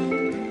went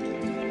wrong,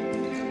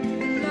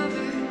 the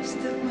lovers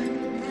that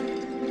went wrong.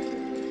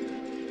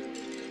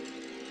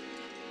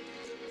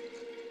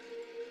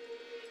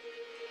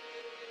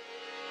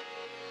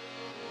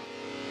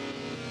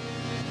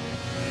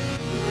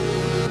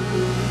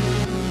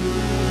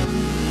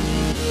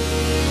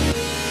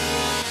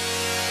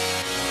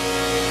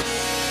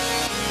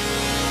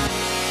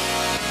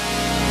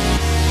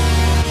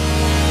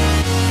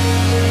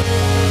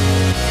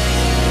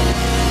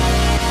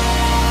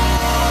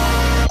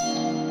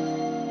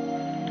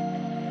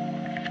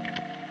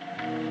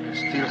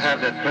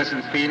 That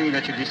pleasant feeling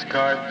that you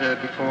described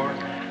before?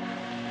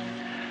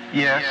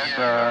 Yes,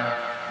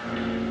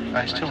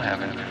 I still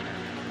have it.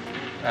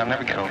 I'll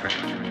never get over it.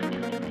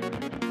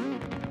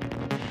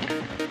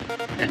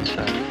 It's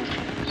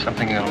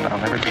something I'll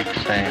never be the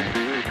same.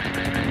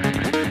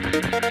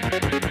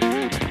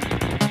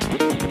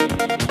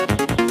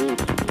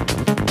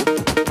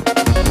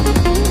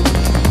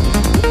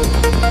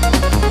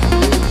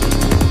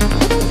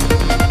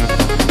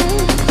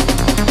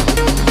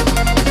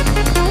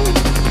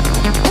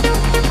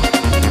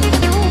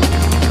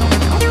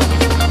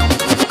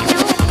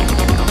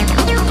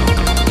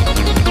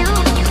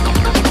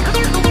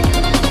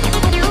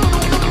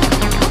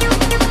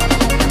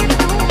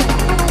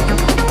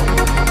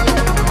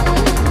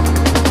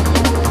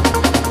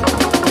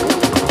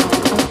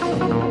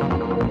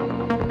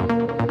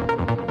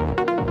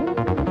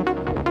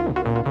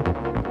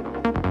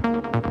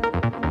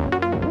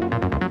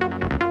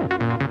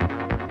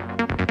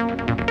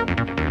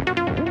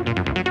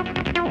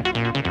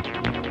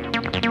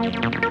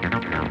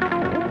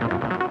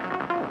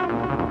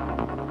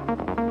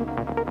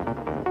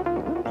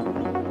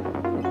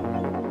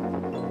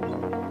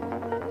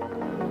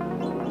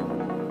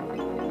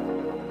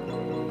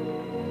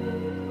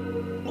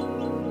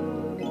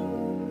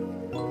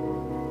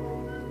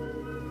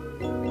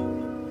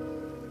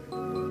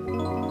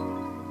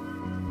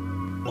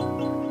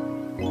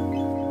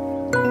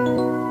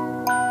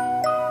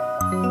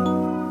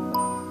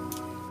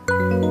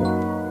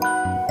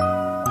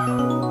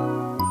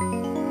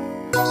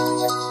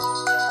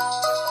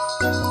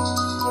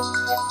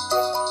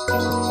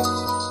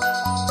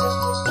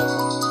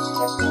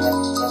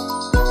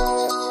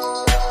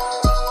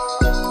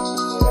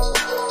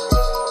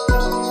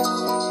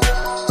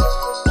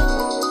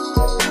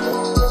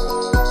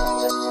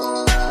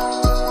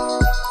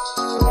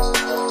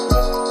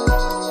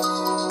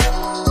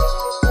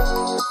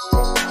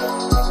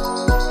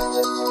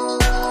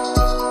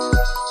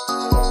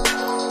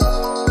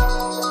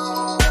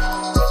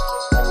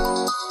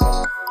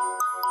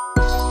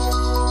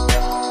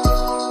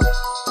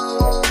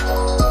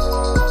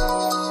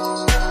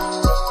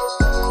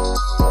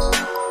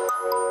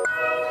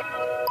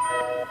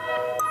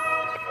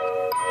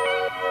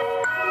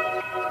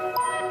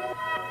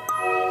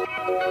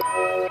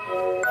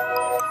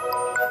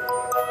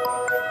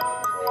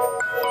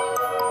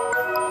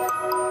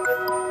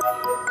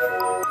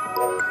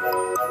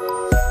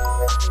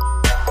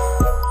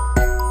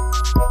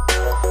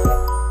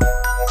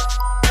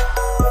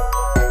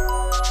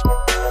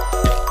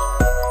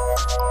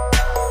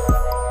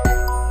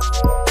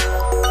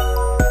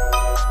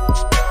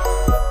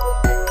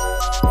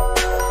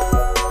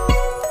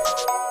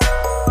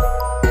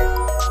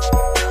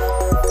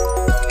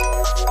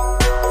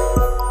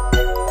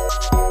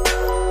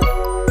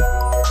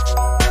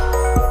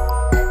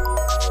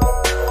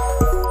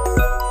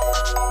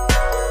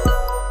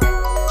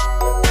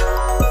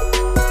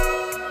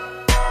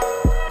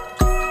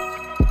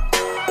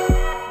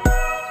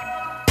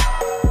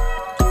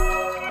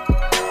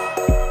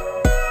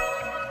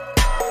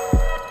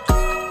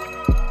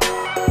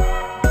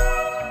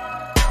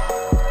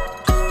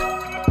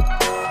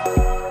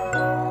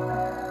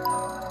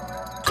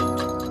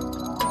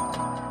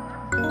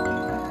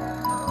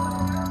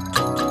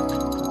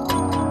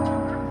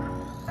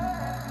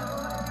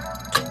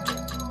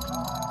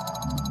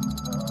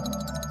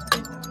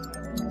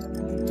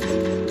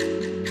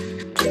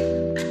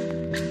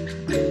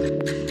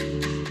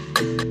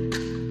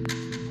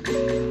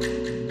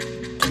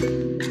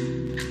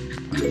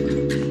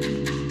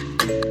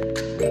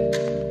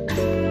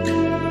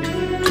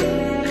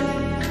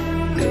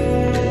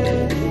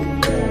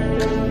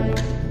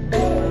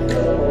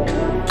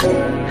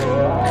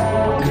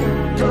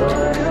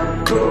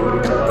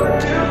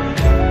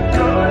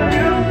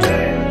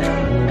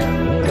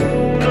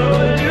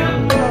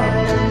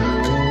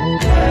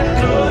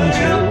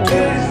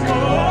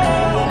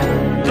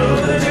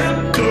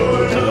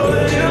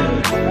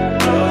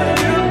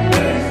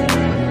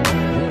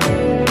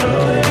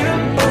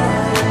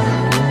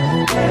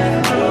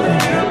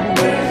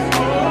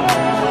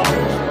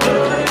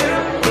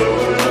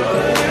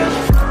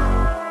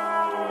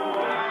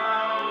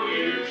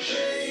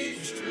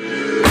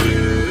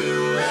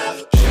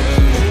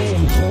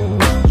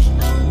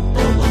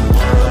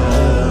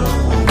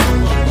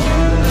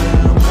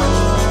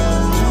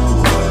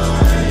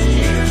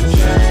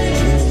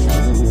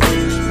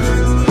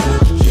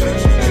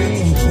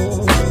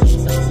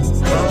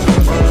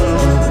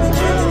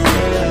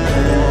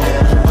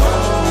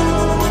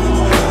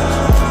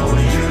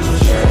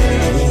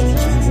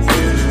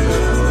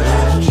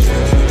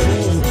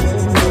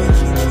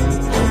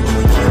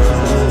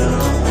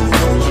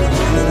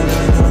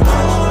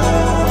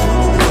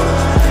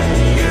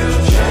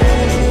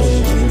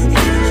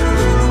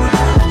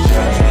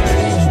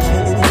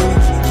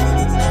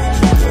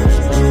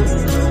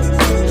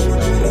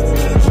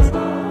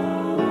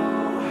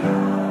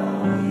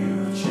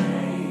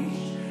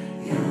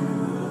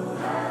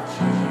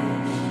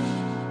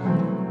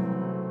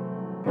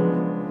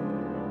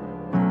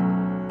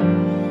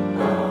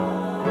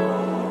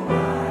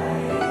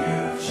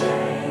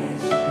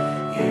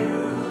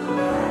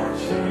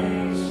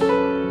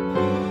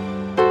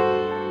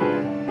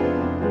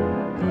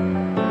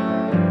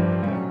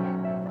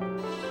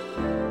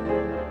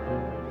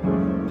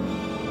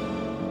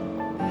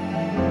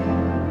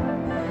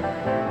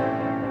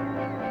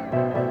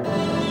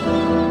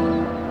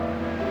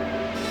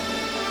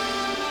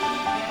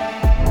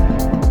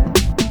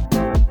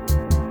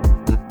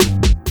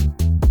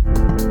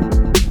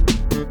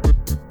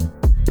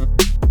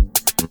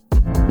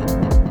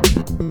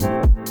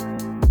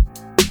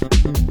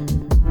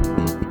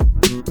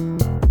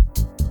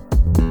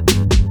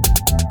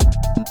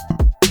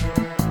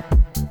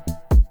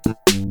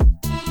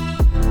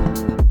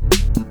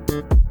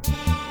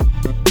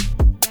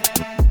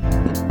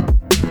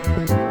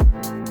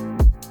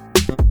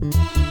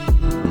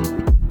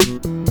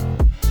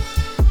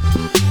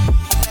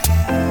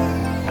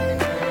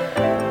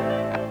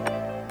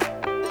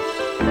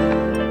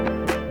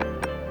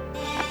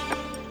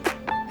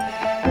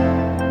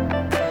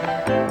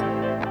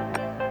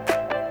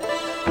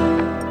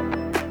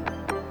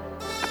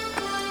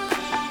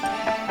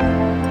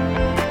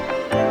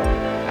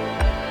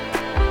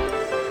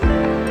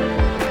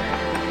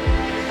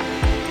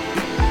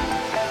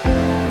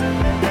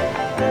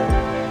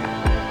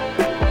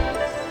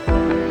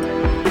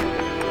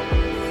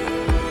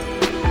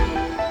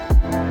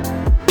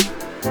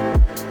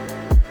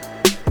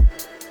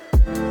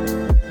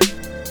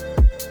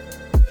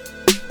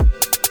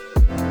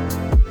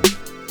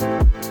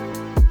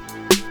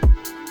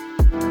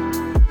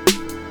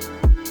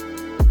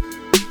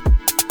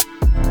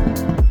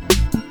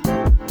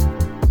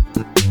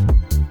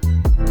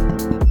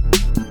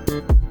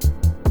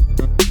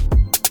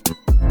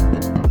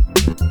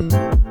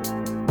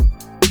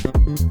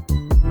 Thank